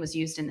learning was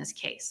used in this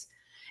case.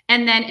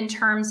 And then in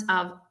terms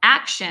of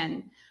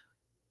action,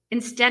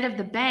 instead of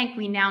the bank,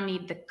 we now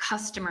need the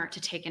customer to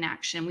take an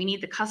action. We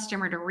need the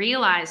customer to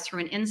realize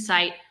through an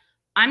insight,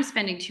 I'm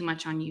spending too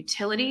much on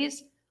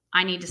utilities.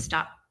 I need to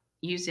stop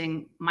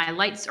using my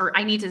lights, or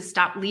I need to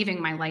stop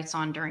leaving my lights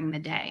on during the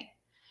day.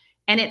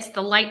 And it's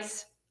the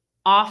lights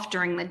off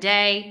during the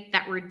day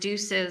that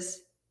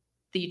reduces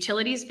the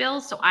utilities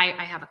bill. So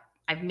I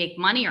make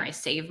money, or I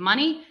save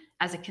money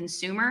as a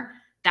consumer.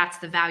 That's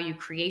the value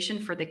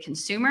creation for the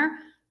consumer.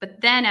 But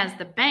then as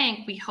the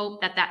bank, we hope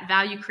that that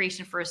value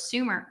creation for a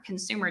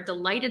consumer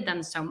delighted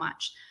them so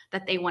much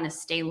that they want to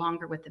stay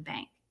longer with the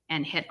bank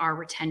and hit our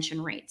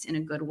retention rates in a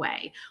good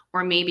way.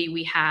 Or maybe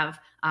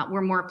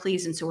we're more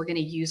pleased, and so we're going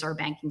to use our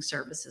banking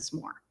services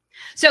more.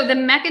 So the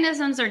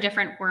mechanisms are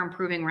different for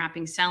improving,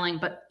 wrapping, selling,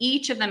 but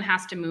each of them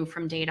has to move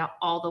from data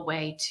all the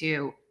way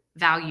to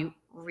value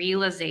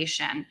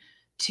realization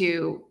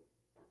to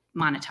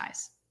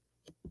monetize.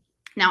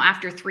 Now,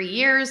 after 3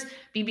 years,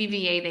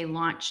 BBVA, they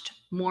launched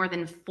more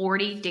than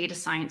 40 data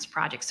science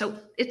projects. So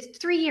it's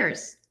 3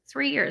 years,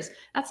 3 years.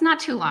 That's not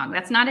too long.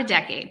 That's not a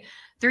decade.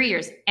 3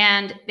 years.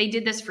 And they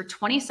did this for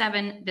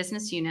 27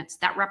 business units.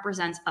 That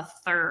represents a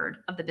third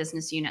of the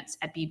business units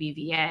at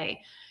BBVA.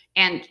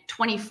 And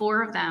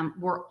 24 of them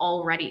were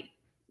already,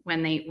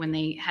 when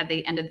they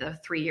ended the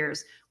 3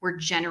 years, were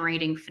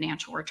generating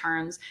financial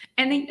returns.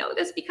 And they know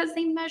this because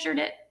they measured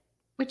it,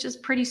 which is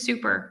pretty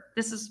super.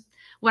 This is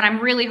what I'm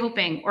really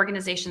hoping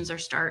organizations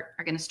are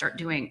going to start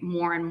doing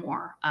more and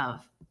more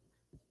of.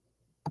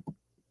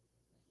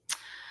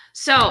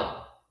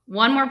 So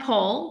one more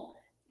poll.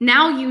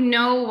 Now you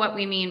know what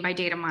we mean by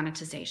data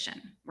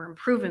monetization. We're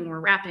improving, we're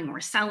wrapping, we're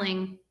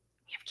selling,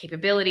 we have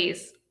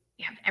capabilities,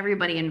 we have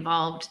everybody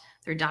involved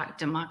through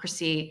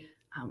democracy.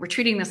 We're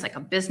treating this like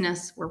a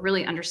business. We're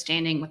really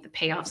understanding what the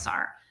payoffs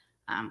are.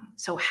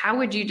 So how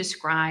would you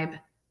describe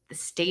the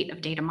state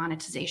of data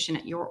monetization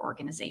at your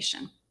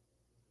organization?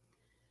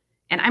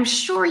 And I'm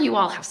sure you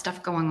all have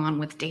stuff going on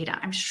with data.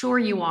 I'm sure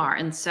you are.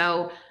 And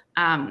so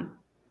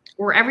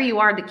wherever you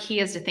are, the key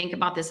is to think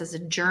about this as a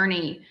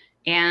journey,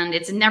 and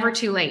it's never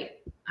too late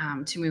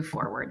to move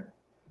forward.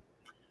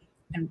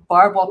 And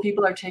Barb, while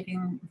people are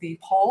taking the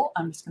poll,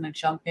 I'm just going to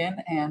jump in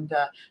and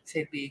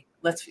say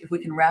if we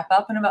can wrap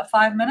up in about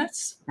 5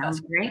 minutes.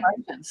 Sounds great.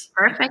 Questions.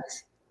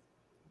 Perfect.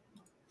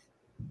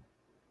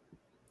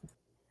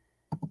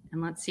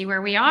 And let's see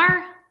where we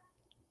are.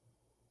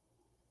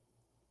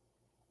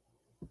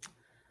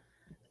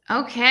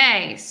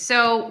 Okay,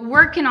 so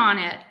working on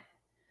it.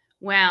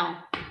 Well,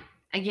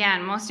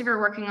 again, most of you are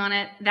working on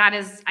it.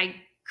 I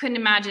couldn't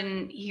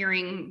imagine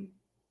hearing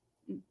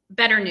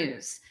better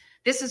news.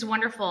 This is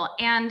wonderful.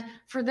 And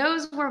for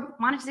those where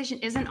monetization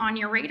isn't on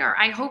your radar,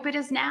 I hope it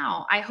is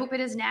now. I hope it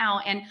is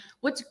now. And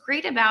what's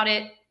great about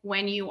it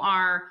when you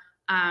are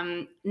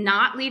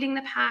not leading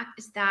the pack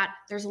is that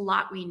there's a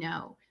lot we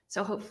know.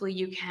 So hopefully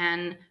you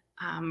can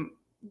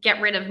get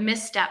rid of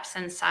missteps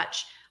and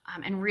such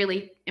and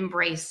really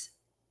embrace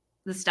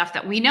the stuff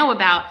that we know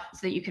about so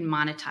that you can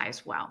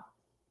monetize well.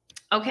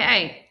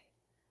 Okay,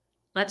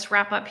 let's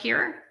wrap up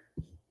here.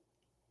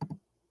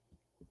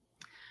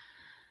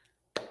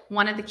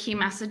 one of the key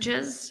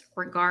messages,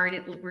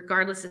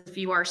 regardless if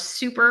you are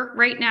super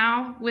right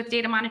now with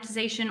data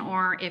monetization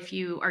or if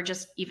you are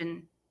just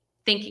even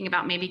thinking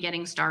about maybe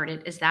getting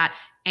started, is that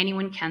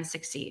anyone can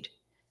succeed.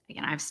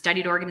 Again, I've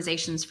studied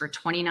organizations for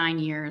 29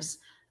 years.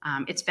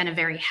 It's been a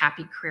very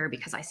happy career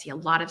because I see a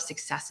lot of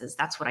successes.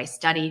 That's what I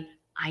study.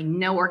 I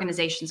know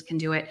organizations can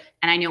do it,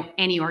 and I know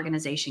any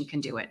organization can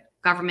do it.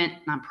 Government,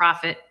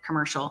 nonprofit,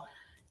 commercial,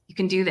 you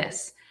can do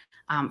this.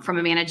 From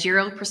a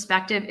managerial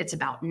perspective, it's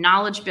about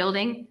knowledge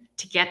building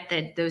to get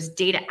those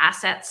data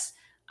assets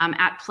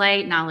at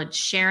play, knowledge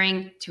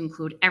sharing to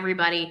include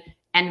everybody,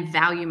 and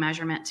value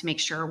measurement to make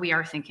sure we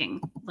are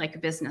thinking like a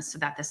business so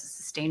that this is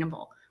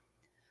sustainable.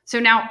 So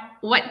now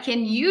what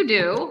can you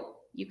do?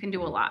 You can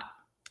do a lot.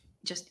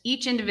 Just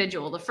each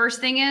individual. The first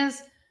thing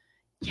is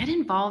get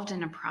involved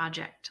in a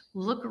project.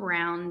 Look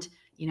around,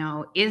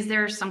 is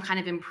there some kind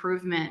of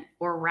improvement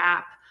or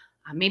wrap?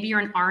 Maybe you're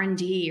in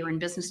R&D or in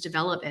business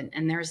development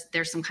and there's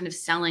some kind of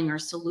selling or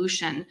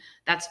solution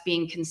that's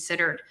being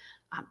considered.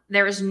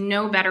 There is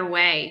no better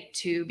way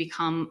to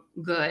become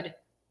good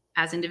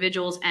as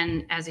individuals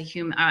and as a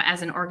human,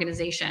 as an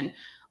organization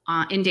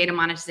in data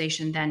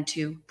monetization than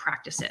to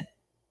practice it.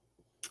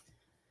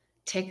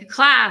 Take a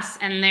class,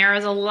 and there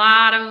is a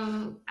lot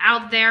of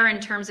out there in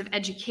terms of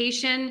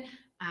education.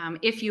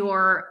 If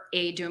you're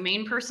a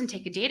domain person,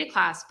 take a data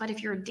class. But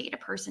if you're a data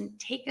person,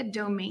 take a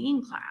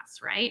domain class,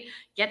 right?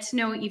 Get to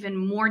know even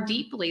more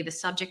deeply the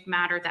subject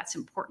matter that's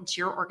important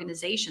to your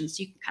organization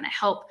so you can kind of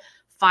help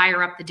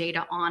fire up the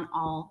data on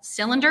all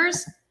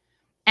cylinders.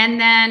 And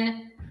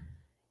then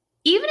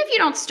even if you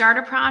don't start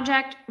a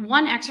project,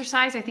 one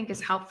exercise I think is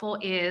helpful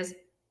is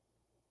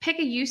pick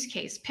a use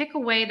case, pick a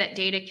way that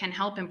data can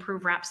help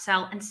improve wrap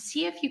sell, and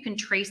see if you can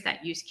trace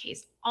that use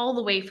case all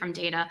the way from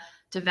data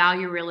to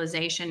value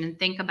realization, and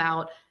think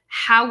about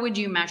how would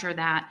you measure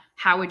that?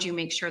 How would you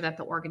make sure that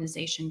the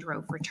organization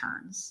drove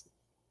returns?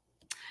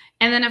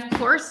 And then of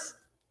course,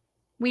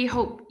 we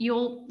hope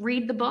you'll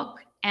read the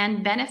book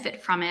and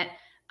benefit from it.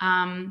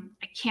 I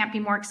can't be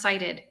more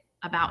excited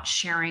about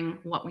sharing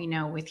what we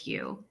know with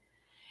you.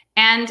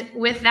 And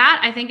with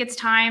that, I think it's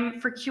time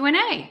for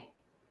Q&A.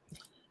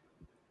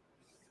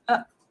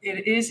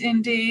 It is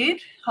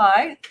indeed.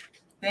 Hi.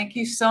 Thank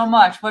you so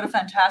much. What a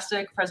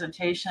fantastic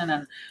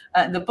presentation.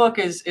 And the book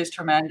is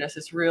tremendous.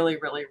 It's really,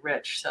 really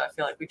rich. So I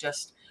feel like we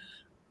just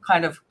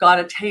kind of got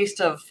a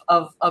taste of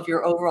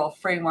your overall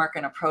framework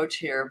and approach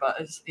here, but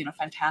it's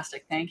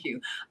fantastic. Thank you.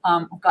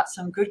 We've got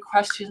some good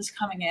questions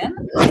coming in.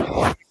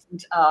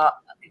 And,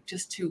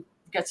 just to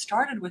get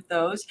started with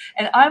those.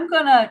 And I'm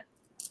going to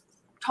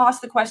toss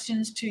the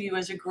questions to you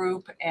as a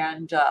group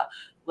and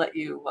let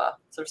you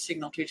sort of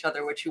signal to each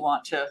other what you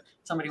want to,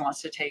 somebody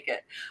wants to take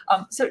it.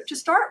 So to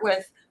start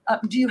with,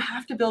 do you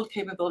have to build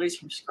capabilities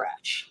from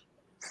scratch?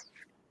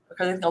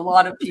 Because I think a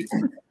lot of people.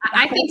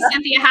 I think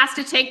Cynthia has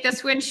to take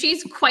this one.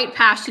 She's quite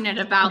passionate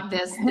about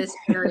this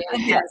area.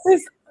 Yes.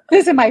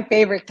 This is my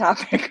favorite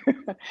topic.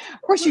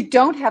 Of course, you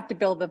don't have to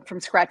build them from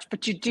scratch,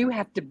 but you do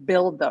have to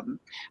build them.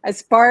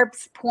 As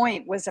Barb's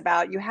point was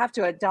about, you have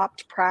to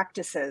adopt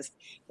practices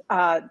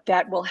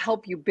that will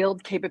help you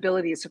build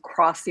capabilities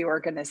across the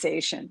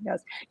organization.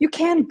 Yes, you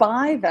can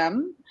buy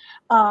them,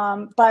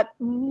 but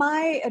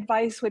my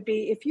advice would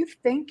be, if you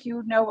think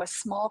you know a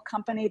small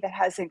company that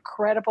has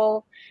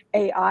incredible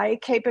AI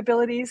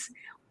capabilities,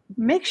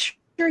 make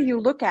sure you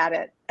look at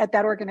it at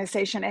that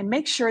organization and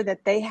make sure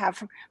that they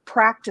have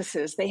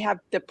practices, they have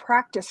the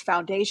practice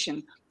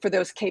foundation for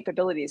those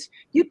capabilities.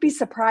 You'd be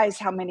surprised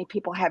how many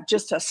people have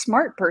just a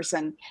smart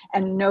person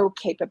and no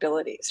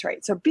capabilities,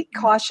 right? So be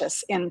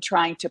cautious in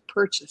trying to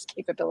purchase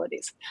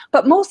capabilities.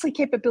 But mostly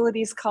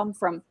capabilities come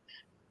from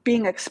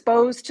being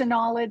exposed to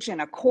knowledge in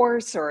a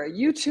course or a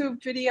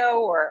YouTube video,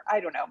 or I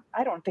don't know,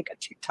 I don't think a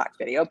TikTok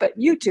video, but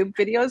YouTube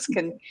videos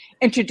can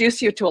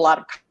introduce you to a lot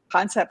of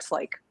concepts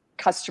like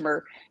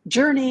customer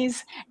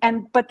journeys,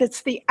 but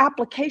it's the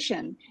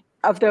application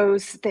of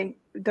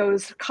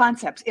those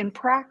concepts in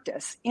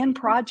practice, in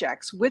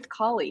projects, with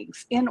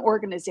colleagues, in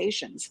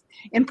organizations,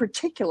 in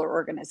particular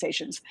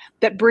organizations,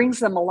 that brings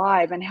them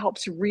alive and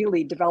helps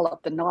really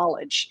develop the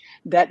knowledge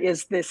that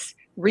is this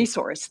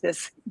resource,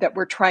 that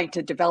we're trying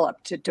to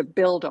develop to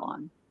build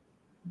on.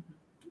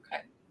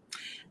 Okay.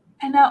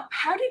 And now,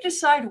 how do you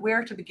decide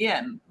where to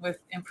begin with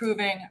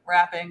improving,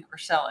 wrapping, or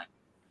selling?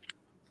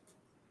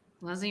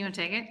 Leslie, you want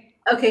to take it?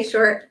 Okay,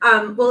 sure.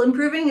 Well,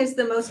 improving is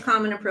the most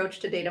common approach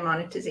to data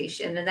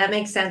monetization. And that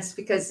makes sense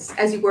because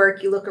as you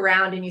work, you look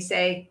around and you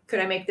say,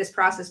 could I make this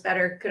process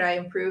better? Could I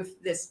improve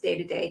this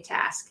day-to-day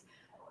task?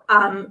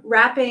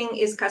 Wrapping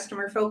is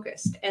customer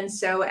focused. And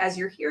so as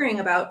you're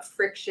hearing about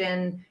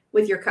friction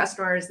with your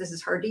customers, this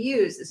is hard to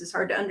use, this is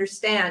hard to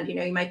understand,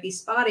 you might be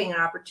spotting an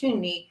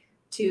opportunity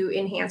to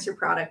enhance your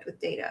product with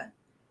data.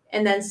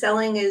 And then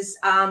selling is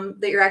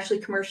that you're actually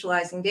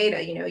commercializing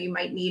data. You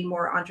might need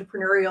more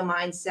entrepreneurial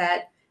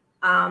mindset,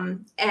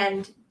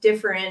 and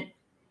different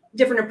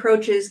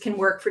approaches can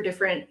work for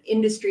different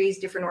industries,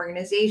 different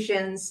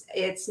organizations.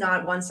 It's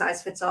not one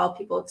size fits all.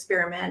 People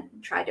experiment,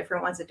 try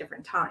different ones at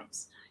different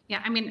times.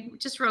 Yeah, I mean,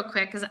 just real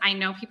quick, because I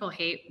know people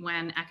hate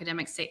when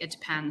academics say it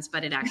depends,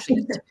 but it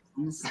actually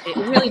depends. It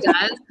really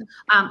does.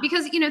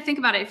 Because, think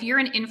about it. If you're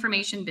an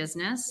information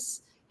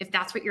business, if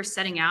that's what you're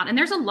setting out, and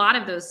there's a lot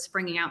of those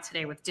springing out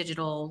today with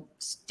digital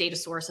data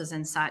sources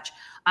and such,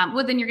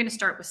 well, then you're going to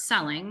start with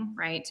selling,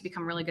 right, to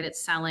become really good at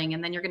selling.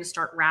 And then you're going to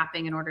start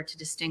wrapping in order to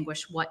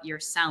distinguish what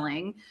you're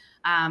selling.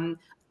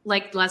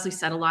 Like Leslie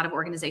said, a lot of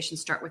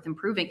organizations start with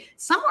improving.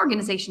 Some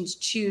organizations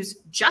choose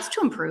just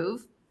to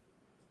improve.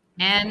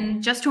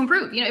 And just to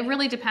improve, it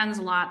really depends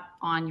a lot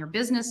on your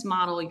business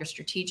model, your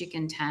strategic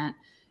intent,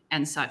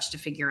 and such to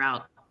figure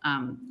out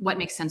what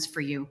makes sense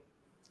for you.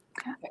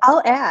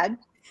 I'll add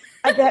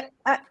that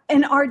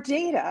in our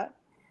data,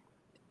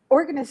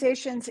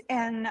 organizations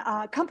and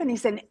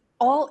companies in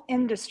all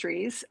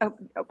industries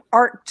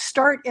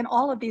start in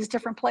all of these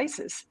different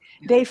places.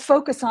 They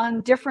focus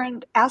on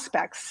different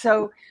aspects.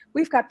 So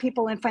we've got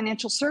people in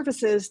financial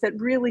services that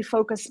really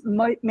focus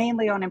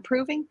mainly on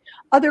improving,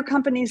 other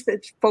companies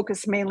that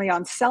focus mainly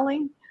on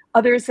selling,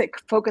 others that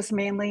focus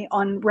mainly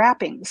on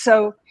wrapping.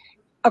 So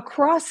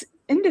across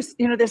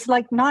industry, there's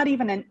like not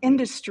even an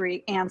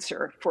industry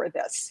answer for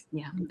this.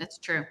 Yeah, that's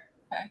true.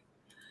 Okay.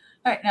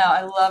 All right, now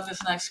I love this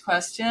next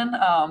question.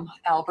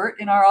 Albert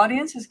in our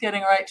audience is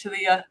getting right to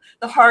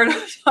the heart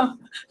of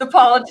the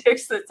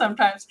politics that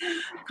sometimes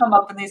come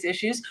up in these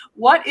issues.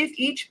 What if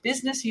each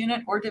business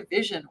unit or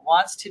division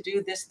wants to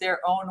do this their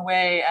own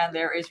way and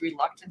there is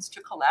reluctance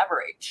to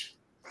collaborate?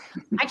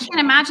 I can't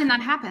imagine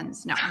that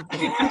happens. No, I'm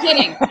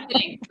kidding. I'm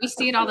kidding. We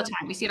see it all the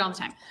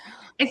time.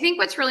 I think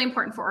what's really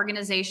important for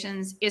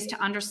organizations is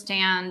to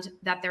understand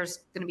that there's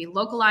going to be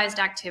localized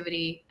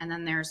activity and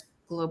then there's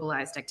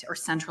globalized or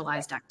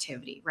centralized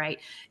activity, right?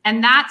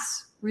 And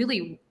that's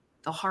really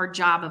the hard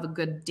job of a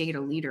good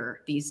data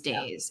leader these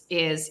days,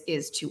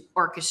 is to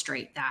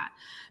orchestrate that.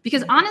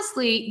 Because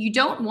honestly, you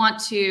don't want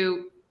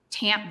to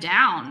tamp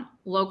down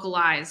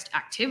localized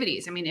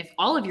activities. I mean, if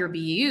all of your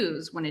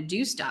BUs want to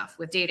do stuff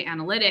with data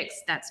analytics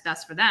that's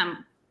best for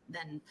them,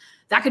 then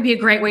that could be a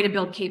great way to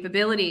build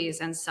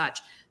capabilities and such.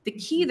 The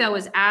key, though,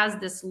 is as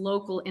this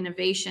local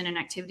innovation and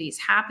activity is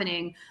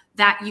happening,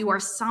 that you are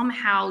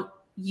somehow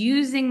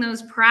using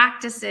those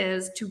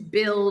practices to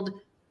build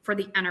for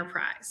the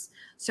enterprise.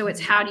 So it's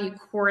how do you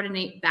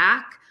coordinate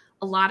back?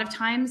 A lot of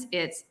times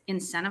it's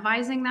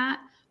incentivizing that.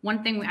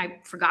 One thing I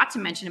forgot to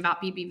mention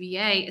about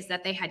BBVA is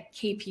that they had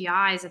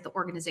KPIs at the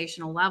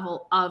organizational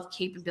level of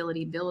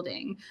capability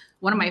building.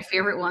 One of my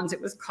favorite ones,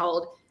 it was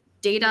called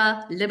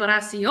data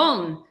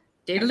liberación,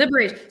 data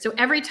liberation. So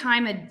every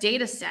time a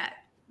data set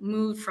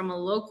moved from a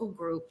local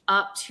group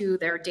up to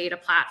their data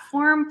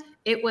platform,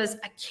 it was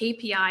a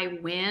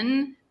KPI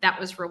win that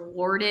was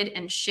rewarded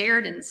and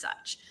shared and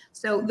such.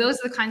 So those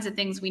are the kinds of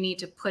things we need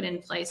to put in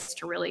place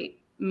to really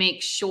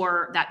make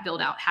sure that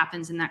build out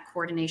happens and that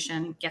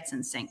coordination gets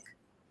in sync.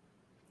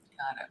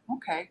 Got it.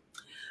 Okay.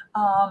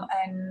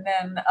 And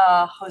then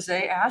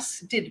Jose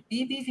asks, did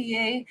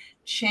BBVA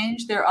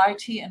change their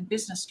IT and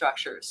business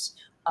structures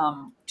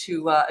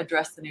to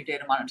address the new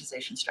data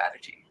monetization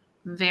strategy?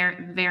 Very,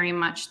 very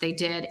much they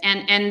did.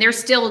 And they're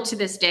still to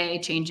this day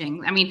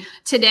changing. I mean,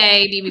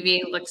 today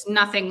BBVA looks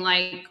nothing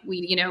like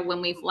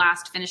when we've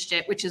last finished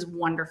it, which is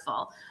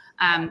wonderful.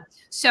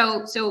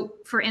 So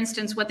for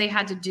instance, what they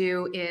had to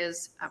do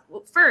is,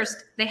 well,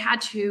 first they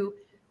had to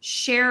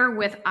share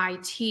with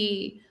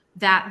IT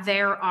that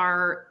there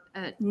are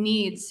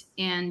needs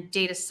in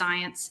data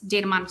science,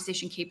 data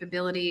monetization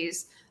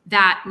capabilities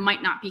that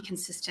might not be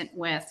consistent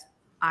with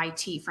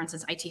IT. For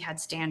instance, IT had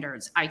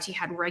standards. IT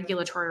had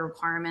regulatory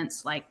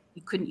requirements like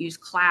you couldn't use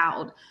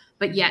cloud,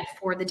 but yet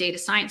for the data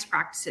science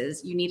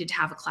practices, you needed to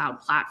have a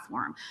cloud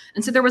platform.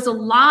 And so there was a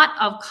lot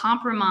of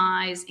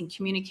compromise in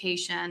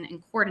communication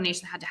and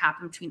coordination that had to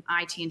happen between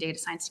IT and data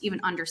science to even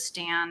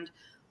understand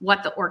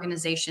what the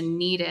organization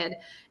needed.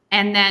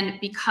 And then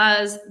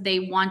because they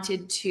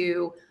wanted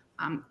to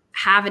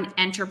have an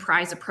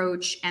enterprise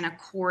approach and a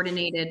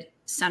coordinated,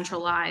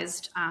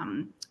 centralized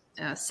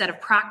set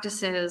of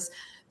practices,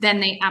 then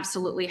they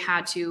absolutely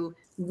had to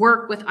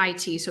work with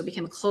IT. So it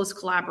became a close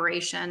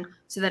collaboration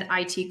so that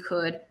IT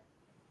could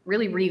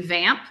really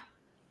revamp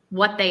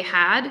what they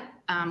had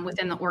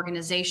within the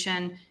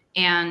organization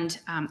and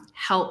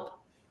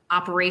help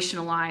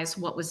operationalize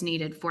what was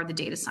needed for the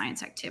data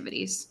science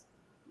activities.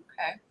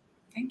 Okay,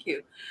 thank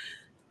you.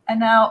 And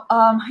now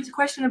here's a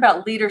question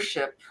about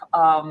leadership.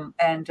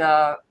 And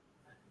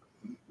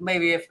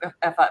maybe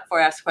before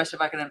I ask a question,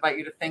 if I can invite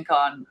you to think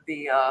on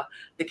the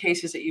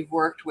cases that you've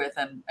worked with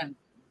and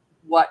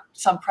what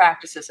some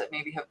practices that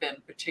maybe have been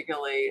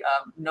particularly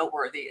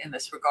noteworthy in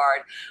this regard.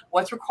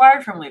 What's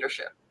required from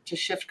leadership to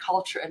shift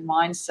culture and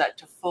mindset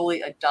to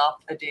fully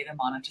adopt a data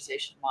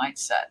monetization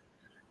mindset?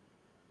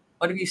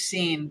 What have you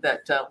seen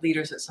that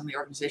leaders at some of the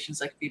organizations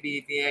like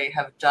BBVA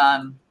have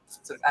done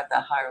sort of at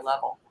that higher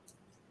level?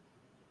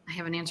 I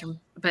have an answer,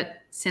 but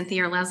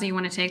Cynthia or Leslie, you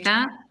want to take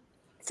that?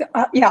 So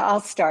yeah, I'll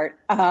start.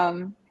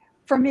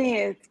 For me,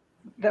 it's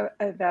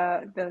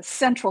the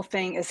central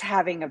thing is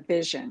having a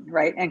vision,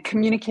 right? And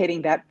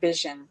communicating that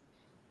vision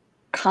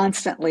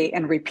constantly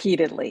and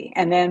repeatedly,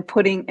 and then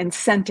putting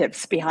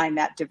incentives behind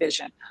that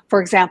division.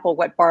 For example,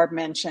 what Barb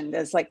mentioned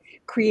is like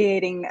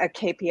creating a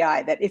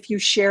KPI that if you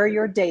share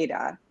your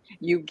data,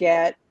 you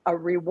get a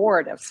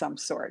reward of some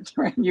sort,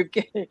 right? You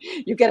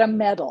get a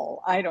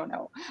medal. I don't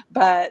know.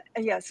 But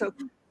yeah, so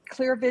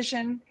clear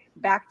vision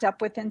backed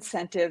up with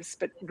incentives,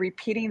 but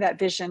repeating that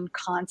vision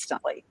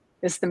constantly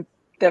is the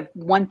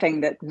one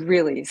thing that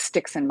really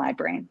sticks in my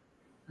brain.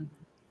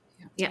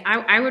 Yeah,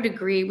 I would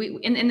agree.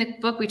 In the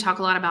book, we talk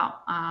a lot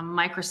about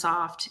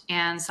Microsoft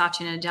and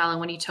Satya Nadella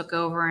when he took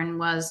over and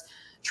was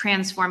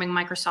transforming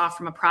Microsoft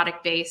from a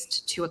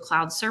product-based to a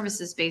cloud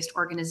services-based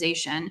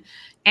organization.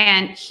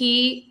 And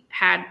he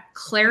had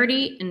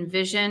clarity and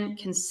vision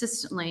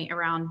consistently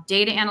around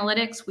data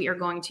analytics. We are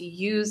going to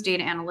use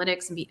data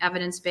analytics and be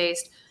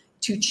evidence-based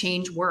to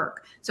change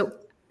work. So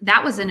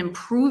that was an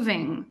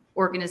improving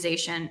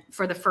organization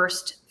for the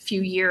first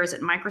few years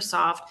at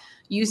Microsoft,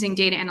 using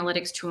data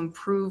analytics to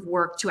improve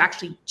work, to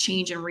actually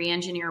change and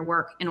re-engineer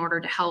work in order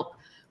to help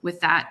with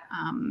that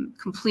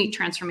complete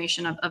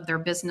transformation of their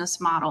business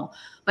model.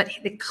 But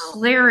the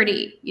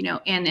clarity,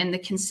 and the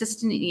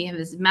consistency of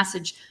his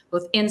message,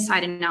 both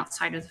inside and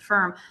outside of the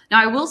firm. Now,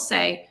 I will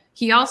say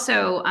he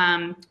also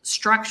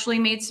structurally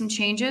made some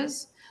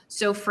changes.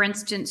 So, for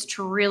instance,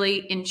 to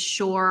really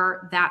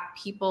ensure that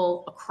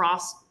people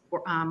across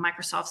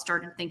Microsoft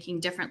started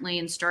thinking differently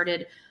and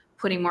started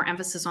putting more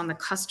emphasis on the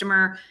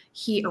customer,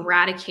 he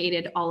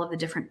eradicated all of the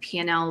different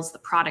P&Ls, the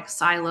product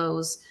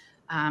silos,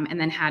 and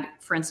then had,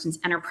 for instance,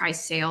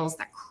 enterprise sales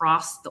that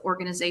crossed the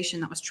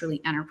organization that was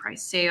truly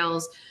enterprise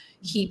sales.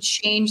 He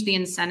changed the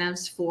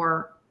incentives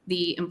for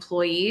the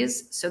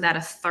employees so that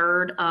a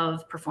third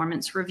of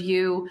performance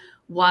review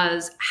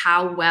was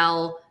how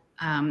well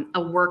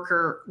a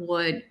worker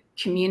would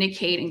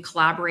communicate and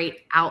collaborate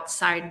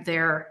outside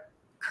their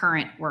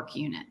current work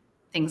unit,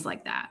 things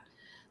like that.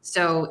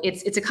 So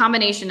it's a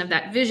combination of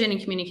that vision and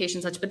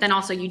communication such, but then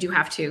also you do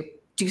have to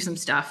do some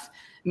stuff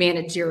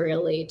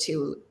managerially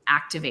to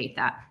activate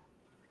that.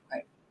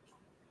 Right.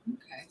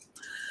 Okay.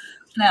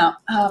 Now,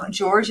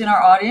 George in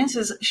our audience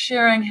is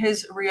sharing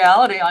his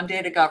reality on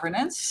data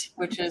governance,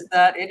 which is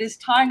that it is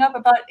tying up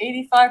about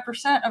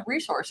 85% of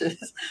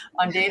resources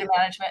on data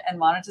management and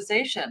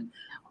monetization.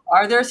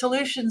 Are there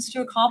solutions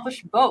to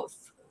accomplish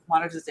both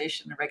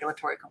monetization and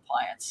regulatory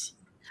compliance?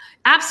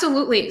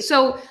 Absolutely.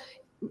 So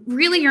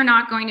really, you're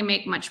not going to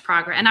make much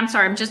progress. And I'm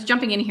sorry, I'm just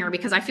jumping in here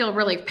because I feel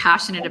really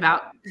passionate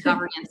about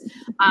governance.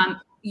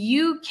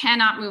 You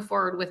cannot move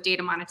forward with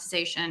data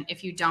monetization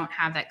if you don't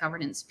have that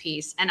governance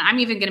piece. And I'm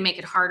even going to make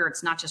it harder.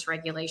 It's not just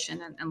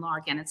regulation and law.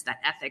 Again, it's that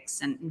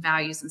ethics and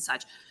values and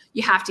such.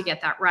 You have to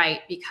get that right,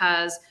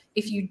 because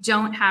if you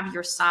don't have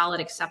your solid,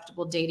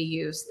 acceptable data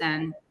use,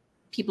 then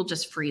people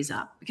just freeze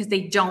up because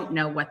they don't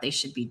know what they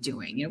should be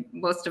doing.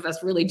 Most of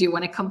us really do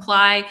want to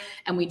comply,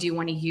 and we do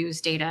want to use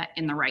data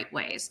in the right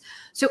ways.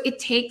 So it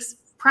takes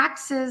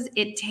practices,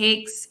 it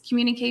takes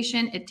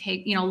communication, it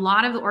takes, a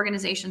lot of the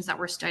organizations that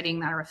we're studying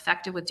that are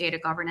effective with data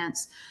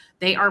governance,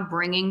 they are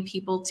bringing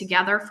people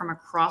together from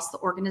across the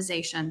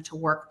organization to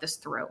work this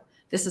through.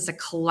 This is a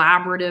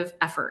collaborative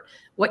effort.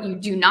 What you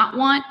do not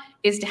want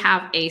is to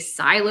have a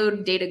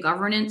siloed data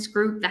governance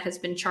group that has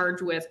been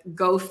charged with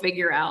go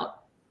figure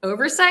out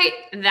oversight.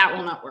 That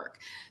will not work.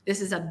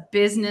 This is a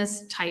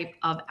business type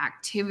of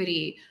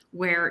activity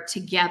where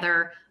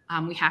together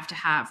we have to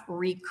have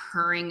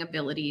recurring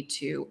ability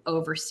to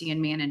oversee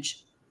and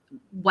manage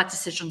what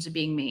decisions are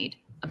being made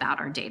about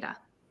our data.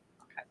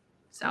 Okay.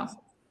 So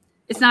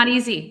it's not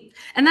easy.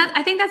 And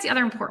I think that's the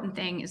other important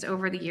thing is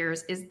over the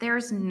years is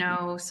there's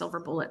no silver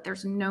bullet.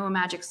 There's no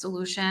magic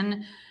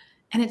solution,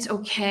 and it's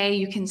okay.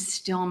 You can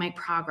still make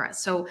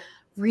progress. So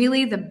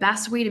really the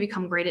best way to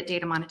become great at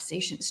data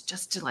monetization is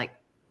just to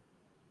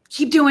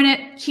keep doing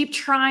it, keep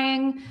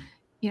trying.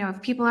 If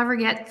people ever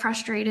get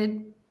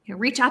frustrated,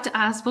 reach out to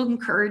us. We'll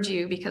encourage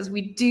you, because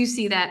we do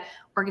see that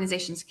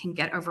organizations can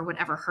get over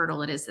whatever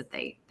hurdle it is that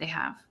they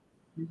have.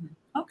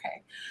 Mm-hmm.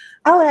 Okay.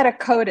 I'll add a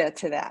coda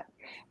to that.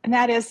 And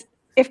that is,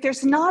 if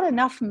there's not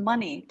enough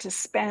money to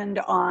spend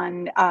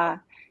on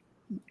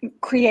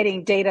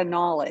creating data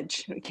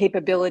knowledge,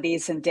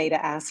 capabilities, and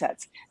data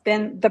assets,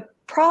 then the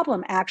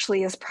problem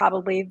actually is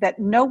probably that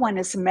no one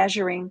is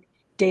measuring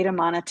data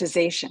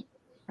monetization.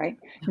 Right?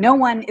 No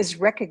one is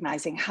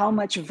recognizing how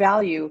much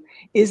value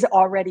is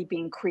already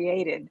being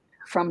created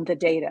from the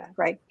data,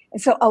 right?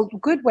 And so a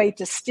good way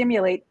to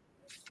stimulate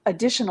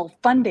additional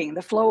funding,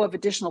 the flow of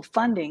additional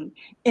funding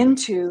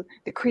into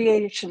the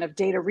creation of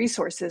data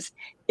resources,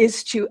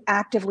 is to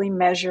actively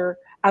measure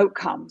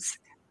outcomes,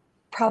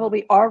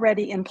 probably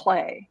already in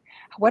play.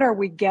 What are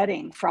we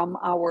getting from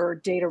our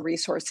data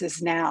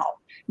resources now?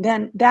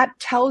 Then that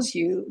tells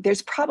you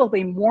there's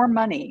probably more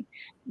money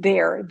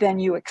there than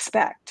you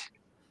expect.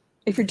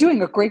 If you're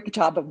doing a great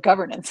job of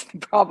governance,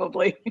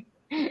 probably.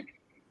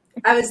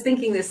 I was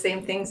thinking the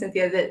same thing,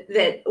 Cynthia,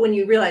 that when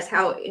you realize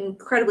how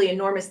incredibly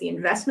enormous the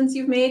investments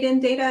you've made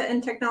in data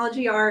and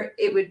technology are,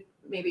 it would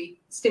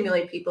maybe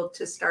stimulate people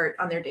to start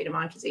on their data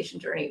monetization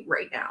journey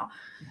right now.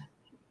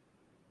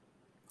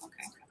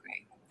 Okay,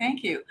 great.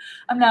 Thank you.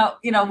 Now,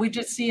 we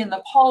just see in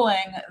the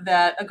polling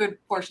that a good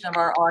portion of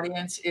our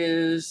audience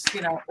is,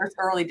 it's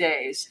early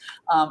days.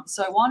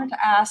 So I wanted to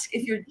ask,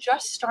 if you're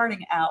just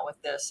starting out with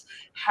this,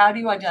 how do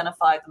you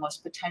identify the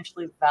most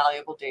potentially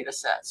valuable data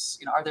sets?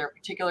 Are there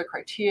particular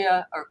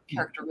criteria or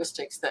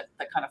characteristics that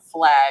kind of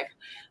flag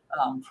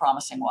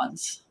promising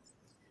ones?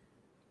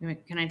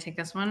 Can I take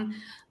this one?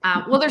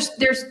 Well,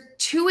 there's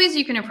two ways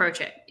you can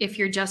approach it if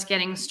you're just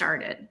getting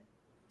started.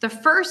 The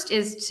first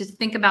is to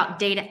think about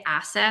data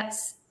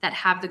assets that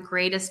have the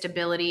greatest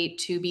ability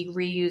to be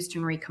reused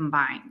and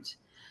recombined.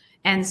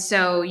 And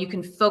so you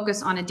can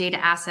focus on a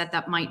data asset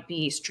that might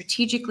be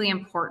strategically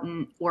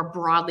important or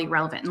broadly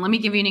relevant. And let me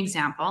give you an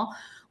example.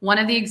 One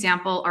of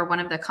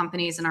the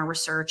companies in our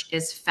research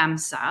is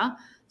FEMSA.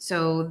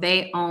 So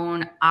they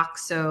own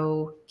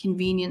OXXO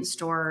convenience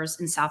stores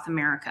in South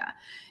America.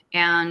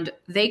 And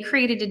they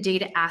created a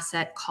data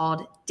asset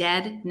called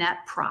Dead Net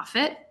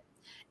Profit.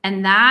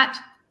 And that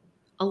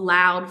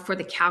allowed for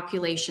the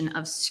calculation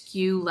of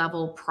SKU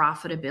level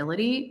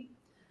profitability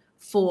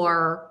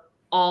for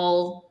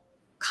all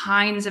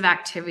kinds of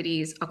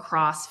activities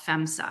across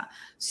FEMSA.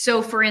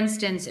 So for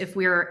instance, if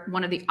we're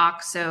one of the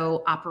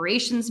OXXO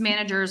operations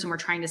managers and we're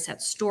trying to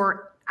set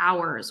store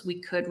hours,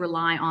 we could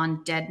rely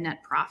on dead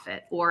net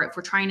profit. Or if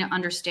we're trying to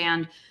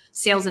understand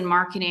sales and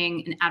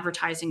marketing and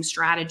advertising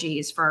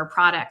strategies for our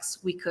products,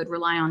 we could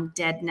rely on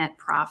dead net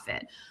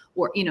profit.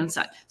 Or,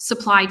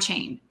 supply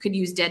chain could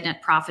use dead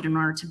net profit in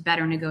order to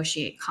better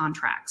negotiate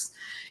contracts.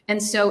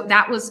 And so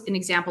that was an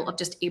example of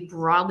just a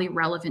broadly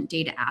relevant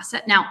data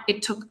asset. Now,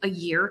 it took a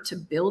year to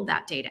build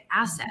that data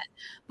asset,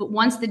 but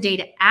once the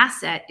data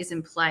asset is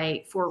in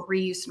play for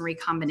reuse and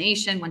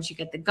recombination, once you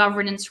get the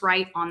governance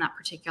right on that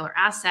particular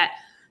asset,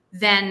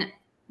 then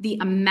the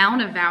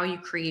amount of value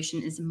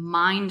creation is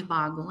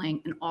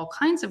mind-boggling in all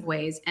kinds of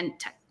ways, and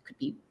could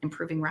be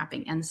improving,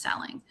 wrapping, and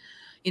selling.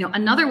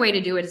 Another way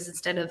to do it is,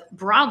 instead of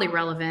broadly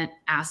relevant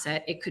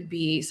asset, it could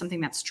be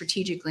something that's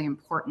strategically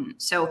important.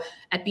 So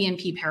at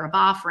BNP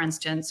Paribas, for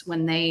instance,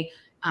 when they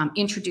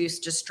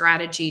introduced a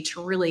strategy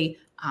to really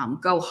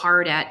go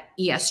hard at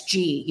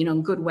ESG, a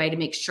good way to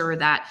make sure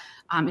that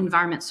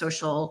environment,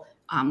 social,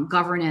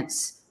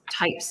 governance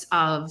types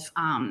of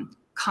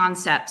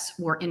concepts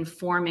were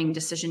informing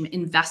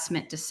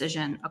investment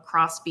decision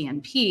across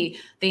BNP,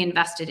 they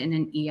invested in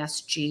an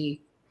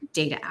ESG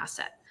data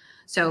asset.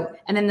 So,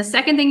 and then the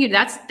second thing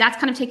that's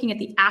kind of taking it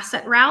the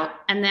asset route,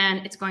 and then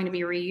it's going to be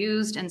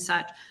reused and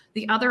such.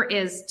 The other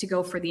is to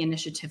go for the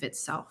initiative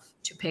itself,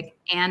 to pick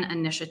an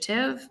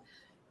initiative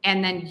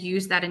and then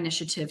use that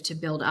initiative to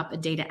build up a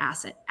data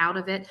asset out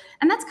of it.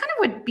 And that's kind of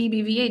what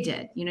BBVA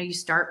did. You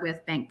start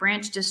with bank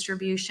branch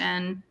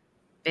distribution,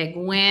 big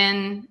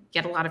win,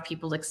 get a lot of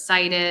people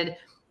excited,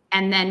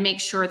 and then make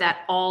sure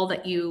that all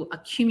that you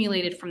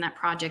accumulated from that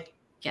project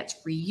gets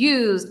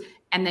reused,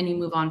 and then you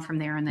move on from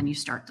there, and then you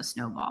start the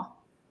snowball.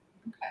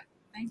 Okay,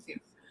 thank you.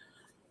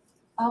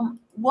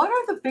 What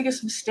are the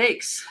biggest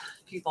mistakes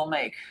people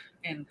make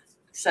in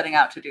setting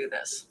out to do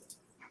this?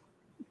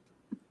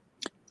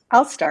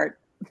 I'll start.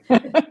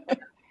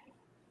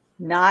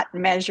 Not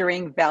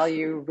measuring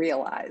value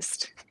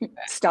realized,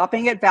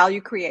 stopping at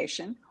value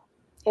creation,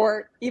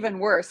 or even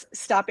worse,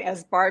 stopping,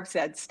 as Barb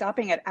said,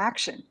 stopping at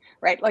action,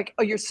 right? Like,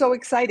 oh, you're so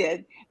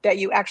excited that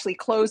you actually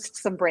closed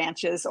some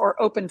branches or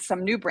opened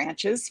some new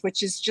branches,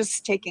 which is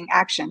just taking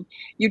action.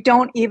 You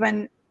don't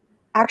even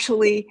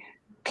actually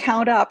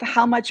count up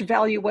how much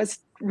value was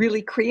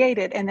really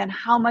created and then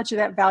how much of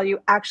that value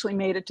actually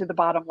made it to the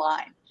bottom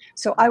line.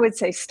 So I would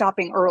say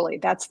stopping early.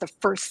 That's the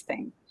first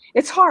thing.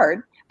 It's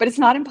hard, but it's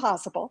not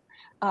impossible.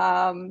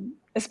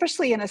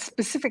 Especially in a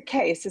specific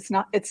case,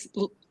 it's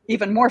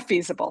even more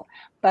feasible.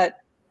 But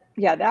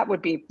yeah, that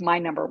would be my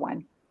number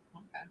one.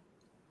 Okay.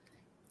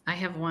 I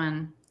have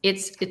one.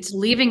 It's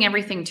leaving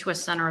everything to a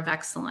center of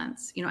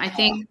excellence. I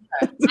think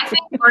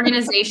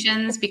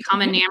organizations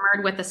become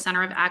enamored with the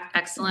center of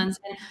excellence,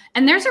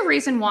 and there's a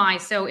reason why.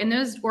 So in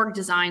those org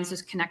designs,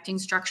 those connecting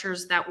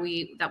structures that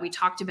we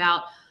talked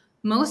about,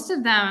 most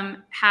of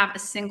them have a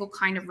single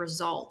kind of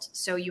result.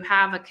 So you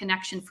have a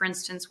connection, for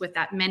instance, with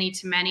that many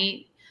to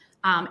many,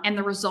 and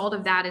the result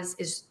of that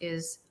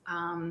is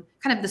kind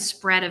of the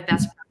spread of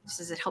best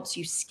practices. It helps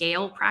you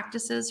scale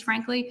practices,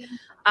 frankly.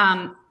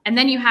 And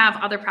then you have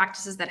other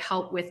practices that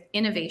help with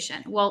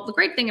innovation. Well, the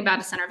great thing about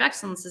a center of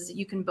excellence is that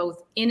you can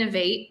both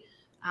innovate.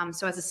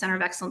 So as a center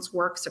of excellence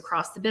works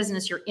across the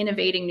business, you're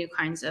innovating new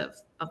kinds of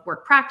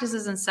work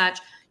practices and such.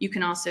 You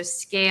can also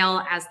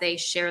scale as they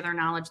share their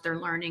knowledge, their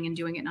learning, and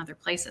doing it in other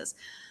places.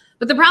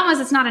 But the problem is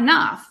it's not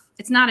enough.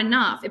 It's not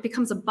enough. It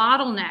becomes a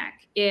bottleneck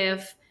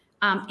if,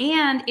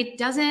 and it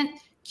doesn't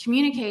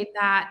communicate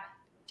that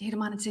data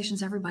monetization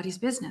is everybody's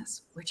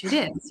business, which it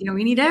is.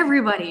 We need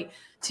everybody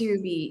to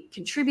be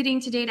contributing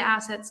to data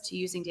assets, to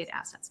using data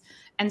assets.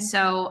 And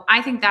so I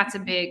think that's a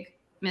big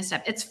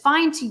misstep. It's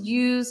fine to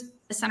use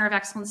a center of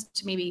excellence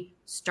to maybe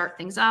start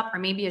things up, or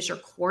maybe as your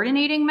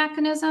coordinating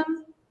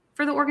mechanism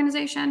for the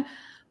organization,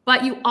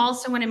 but you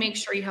also want to make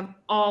sure you have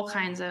all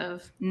kinds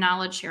of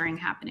knowledge sharing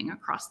happening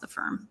across the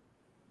firm.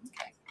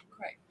 Okay,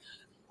 great.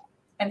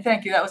 And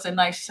thank you. That was a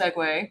nice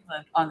segue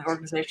on the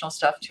organizational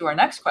stuff to our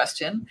next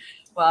question.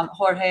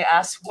 Jorge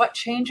asks, what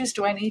changes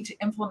do I need to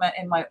implement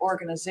in my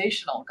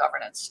organizational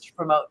governance to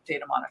promote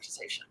data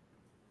monetization?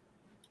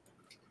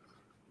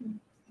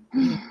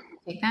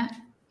 Take that?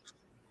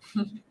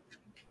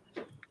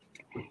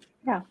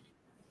 Yeah.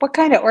 What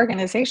kind of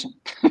organization?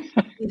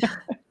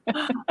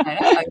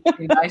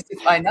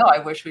 I know. I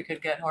wish we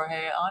could get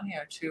Jorge on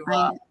here to.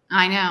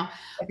 I know.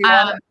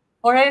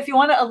 Jorge,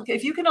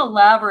 if you can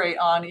elaborate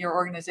on your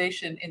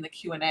organization in the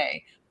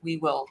Q&A, we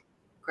will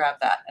grab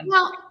that.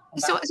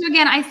 So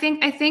again, I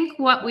think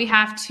what we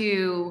have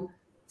to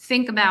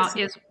think about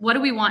is, what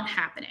do we want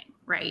happening,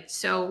 right?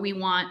 So we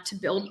want to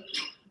build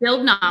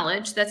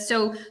knowledge.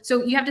 So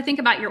you have to think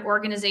about your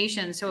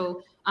organization.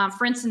 So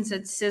for instance,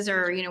 at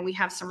Scissor, we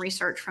have some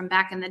research from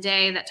back in the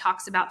day that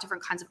talks about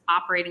different kinds of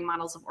operating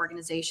models of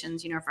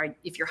organizations.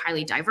 If you're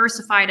highly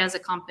diversified as a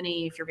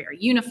company, if you're very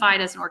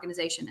unified as an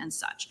organization, and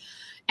such.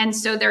 And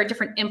so there are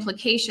different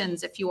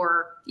implications if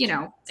you're,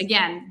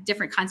 again,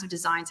 different kinds of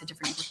designs have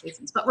different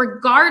implications. But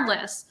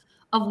regardless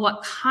of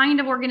what kind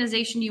of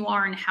organization you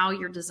are and how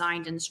you're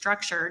designed and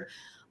structured,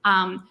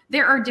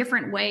 there are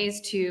different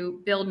ways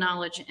to build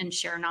knowledge and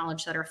share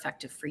knowledge that are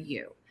effective for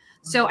you.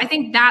 So I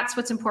think that's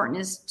what's important,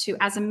 is to,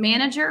 as a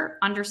manager,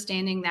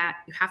 understanding that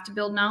you have to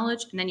build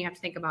knowledge, and then you have to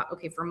think about,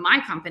 okay, for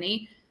my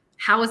company,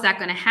 how is that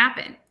going to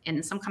happen? And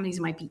in some companies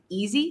it might be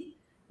easy,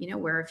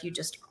 where if you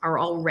just are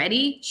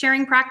already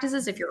sharing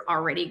practices, if you're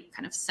already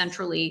kind of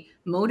centrally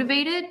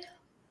motivated,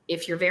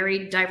 if you're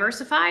very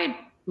diversified,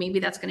 maybe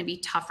that's going to be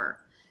tougher.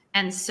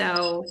 And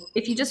so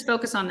if you just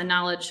focus on the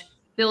knowledge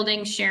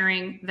building,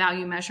 sharing,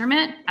 value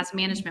measurement as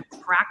management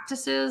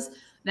practices,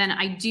 then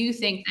I do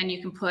think then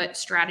you can put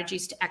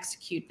strategies to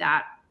execute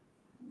that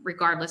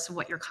regardless of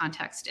what your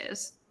context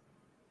is.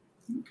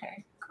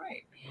 Okay,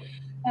 great.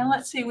 And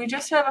let's see, we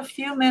just have a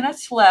few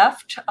minutes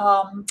left.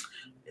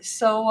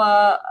 Here's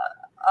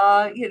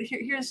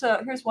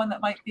one that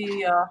might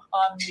be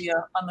on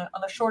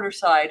the shorter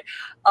side,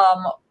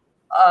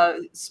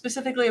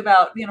 specifically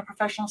about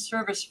professional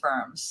service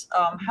firms.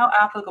 How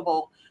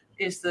applicable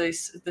is the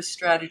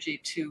strategy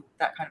to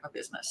that kind of a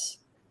business?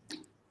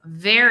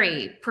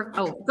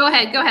 Go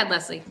ahead,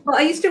 Leslie. Well,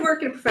 I used to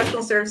work in a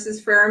professional services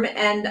firm,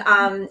 and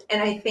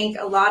I think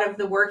a lot of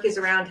the work is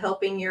around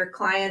helping your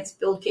clients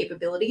build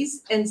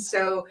capabilities. And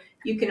so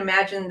you can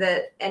imagine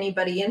that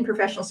anybody in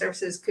professional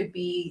services could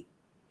be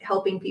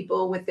helping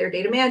people with their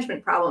data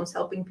management problems,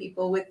 helping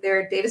people with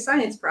their data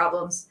science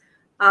problems.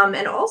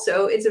 And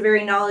also, it's a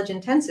very knowledge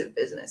intensive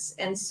business.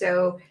 And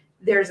so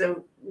there's a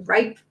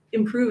ripe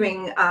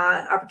improving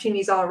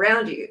opportunities all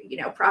around you,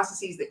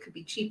 processes that could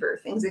be cheaper,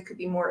 things that could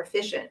be more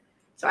efficient.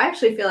 So I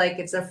actually feel like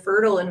it's a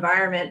fertile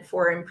environment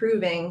for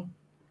improving,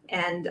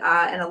 and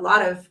a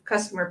lot of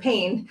customer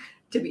pain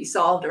to be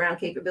solved around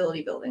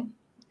capability building.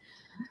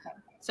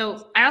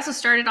 So I also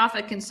started off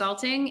at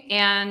consulting,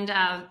 and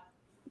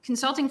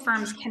consulting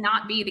firms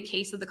cannot be the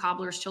case of the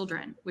cobbler's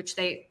children, which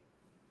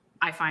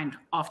I find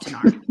often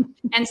are.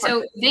 And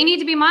so they need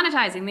to be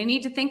monetizing. They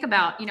need to think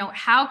about,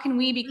 how can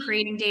we be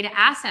creating data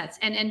assets?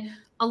 And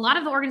a lot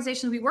of the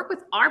organizations we work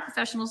with are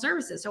professional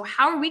services. So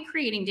how are we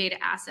creating data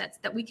assets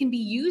that we can be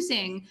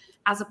using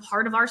as a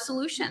part of our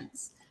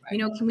solutions? Right.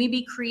 Can we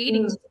be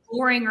creating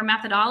scoring or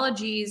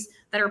methodologies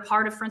that are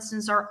part of, for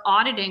instance, our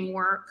auditing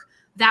work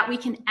that we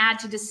can add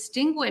to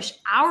distinguish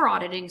our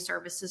auditing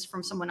services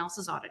from someone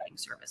else's auditing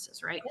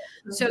services, right?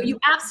 Mm-hmm. So you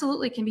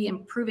absolutely can be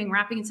improving,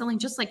 wrapping, and selling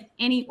just like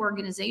any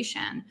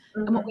organization.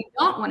 Mm-hmm. And what we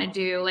don't want to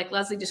do, like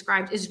Leslie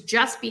described, is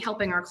just be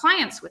helping our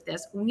clients with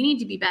this. We need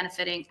to be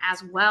benefiting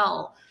as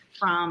well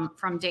from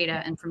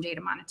data and from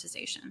data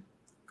monetization.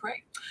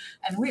 Great.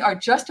 And we are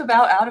just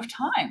about out of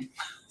time.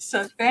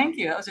 So thank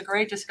you. That was a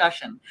great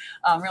discussion.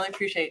 Really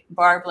appreciate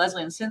Barb,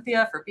 Leslie, and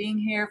Cynthia for being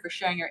here, for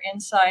sharing your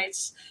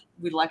insights.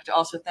 We'd like to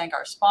also thank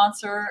our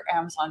sponsor,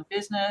 Amazon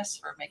Business,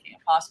 for making it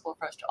possible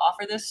for us to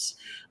offer this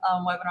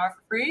webinar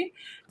for free.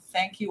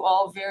 Thank you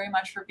all very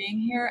much for being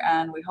here,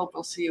 and we hope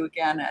we'll see you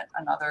again at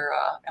another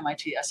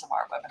MIT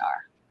SMR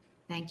webinar.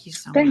 Thank you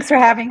so much. Thanks for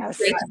having us.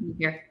 Great to be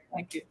here.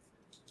 Thank you.